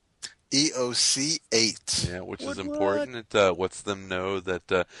 David? EOC 8. Yeah, which What, is important. It lets them know that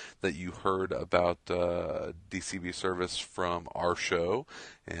that you heard about DCB service from our show,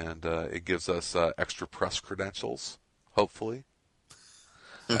 and it gives us extra press credentials, hopefully.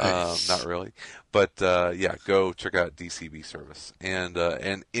 Not really, but yeah, go check out DCB service, and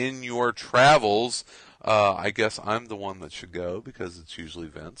in your travels, I guess I'm the one that should go because it's usually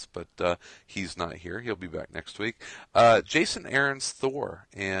Vince, but he's not here. He'll be back next week. Jason Aaron's Thor,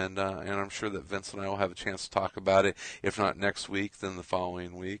 and I'm sure that Vince and I will have a chance to talk about it. If not next week, then the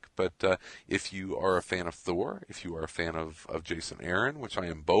following week. But if you are a fan of Thor, if you are a fan of Jason Aaron, which I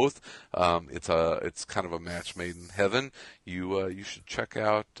am both, it's kind of a match made in heaven. You should check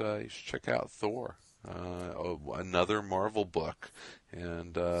out Thor. Another Marvel book,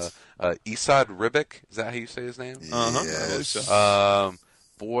 and Esad Ribic, is that how you say his name? Yes.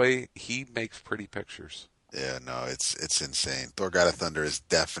 Boy, he makes pretty pictures. Yeah, no, it's insane. Thor: God of Thunder is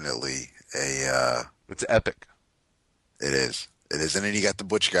definitely It's epic. It is. It is, and then you got the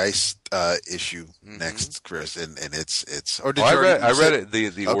Butch Geist issue next, Chris, and it's. Or did I you read already it. The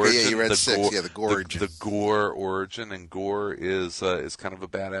okay, origin. yeah, you read the 6. Gore, Yeah, the Gore origin. The Gore origin, and Gore is kind of a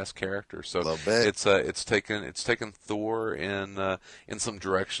badass character. So a little bit. It's taken Thor in some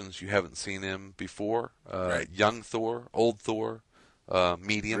directions you haven't seen him before. Right. Young Thor, old Thor,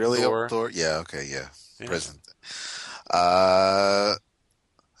 medium Really Thor. old Thor? Yeah. Okay. Yeah. Yeah. Present.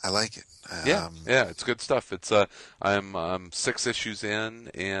 I like it. Yeah, it's good stuff. It's I'm 6 issues in,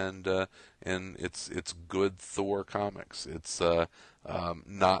 and it's good Thor comics. It's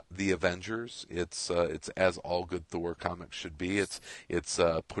not the Avengers. It's as all good Thor comics should be. It's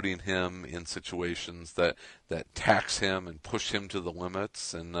putting him in situations that tax him and push him to the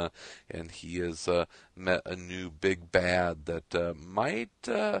limits, and he has met a new big bad that might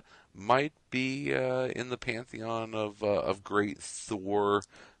be in the pantheon of great Thor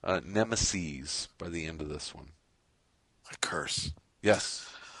nemesis by the end of this one. A curse. Yes,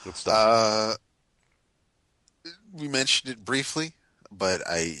 good stuff. We mentioned it briefly, but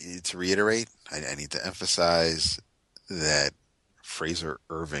to reiterate, I need to emphasize that Fraser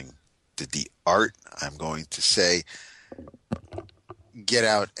Irving did the art. I'm going to say, get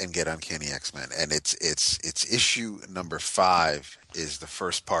out and get Uncanny X-Men, and it's issue number 5 is the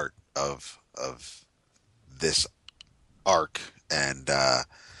first part of this arc, and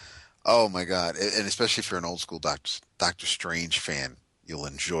oh my god, and especially if you're an old school Doctor Strange fan, you'll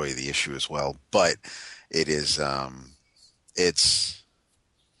enjoy the issue as well. But it is it's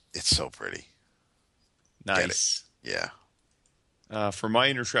so pretty. Nice. Yeah. For my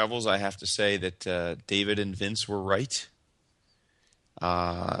inner travels, I have to say that David and Vince were right.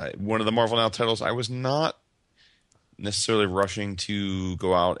 One of the Marvel Now titles I was not necessarily rushing to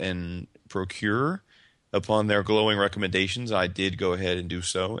go out and procure. Upon their glowing recommendations, I did go ahead and do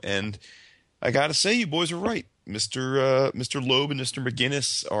so, and I got to say, you boys are right. Mr. Loeb and Mr.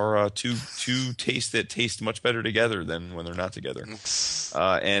 McGinnis are two tastes that taste much better together than when they're not together.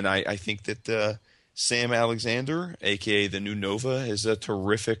 And I think that Sam Alexander, aka the new Nova, is a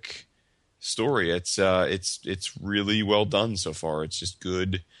terrific story. It's really well done so far. It's just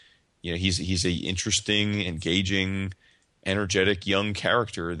good. You know, he's a interesting, engaging, energetic young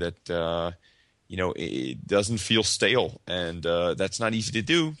character that it doesn't feel stale, and that's not easy to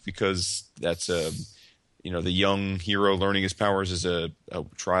do because that's the young hero learning his powers is a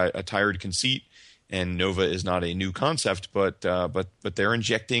tired conceit, and Nova is not a new concept, but they're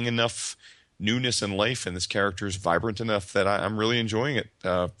injecting enough newness and life, and this character is vibrant enough that I'm really enjoying it.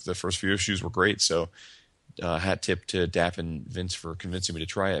 The first few issues were great, so hat tip to Dap and Vince for convincing me to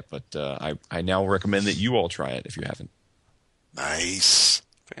try it. But I now recommend that you all try it if you haven't. Nice,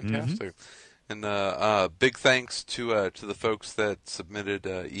 fantastic. And big thanks to the folks that submitted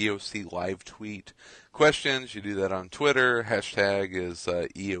EOC live tweet questions. You do that on Twitter. Hashtag is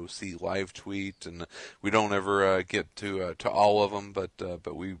EOC live tweet, and we don't ever get to all of them,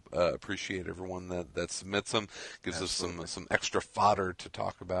 but we appreciate everyone that submits them. Gives Absolutely. us some extra fodder to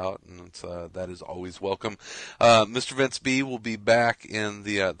talk about, and that is always welcome. Mr. Vince B will be back in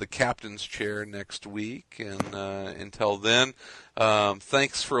the captain's chair next week, and until then,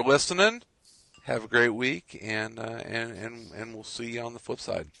 thanks for listening. Have a great week, and we'll see you on the flip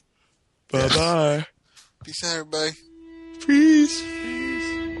side. Bye-bye. Peace out, everybody. Peace.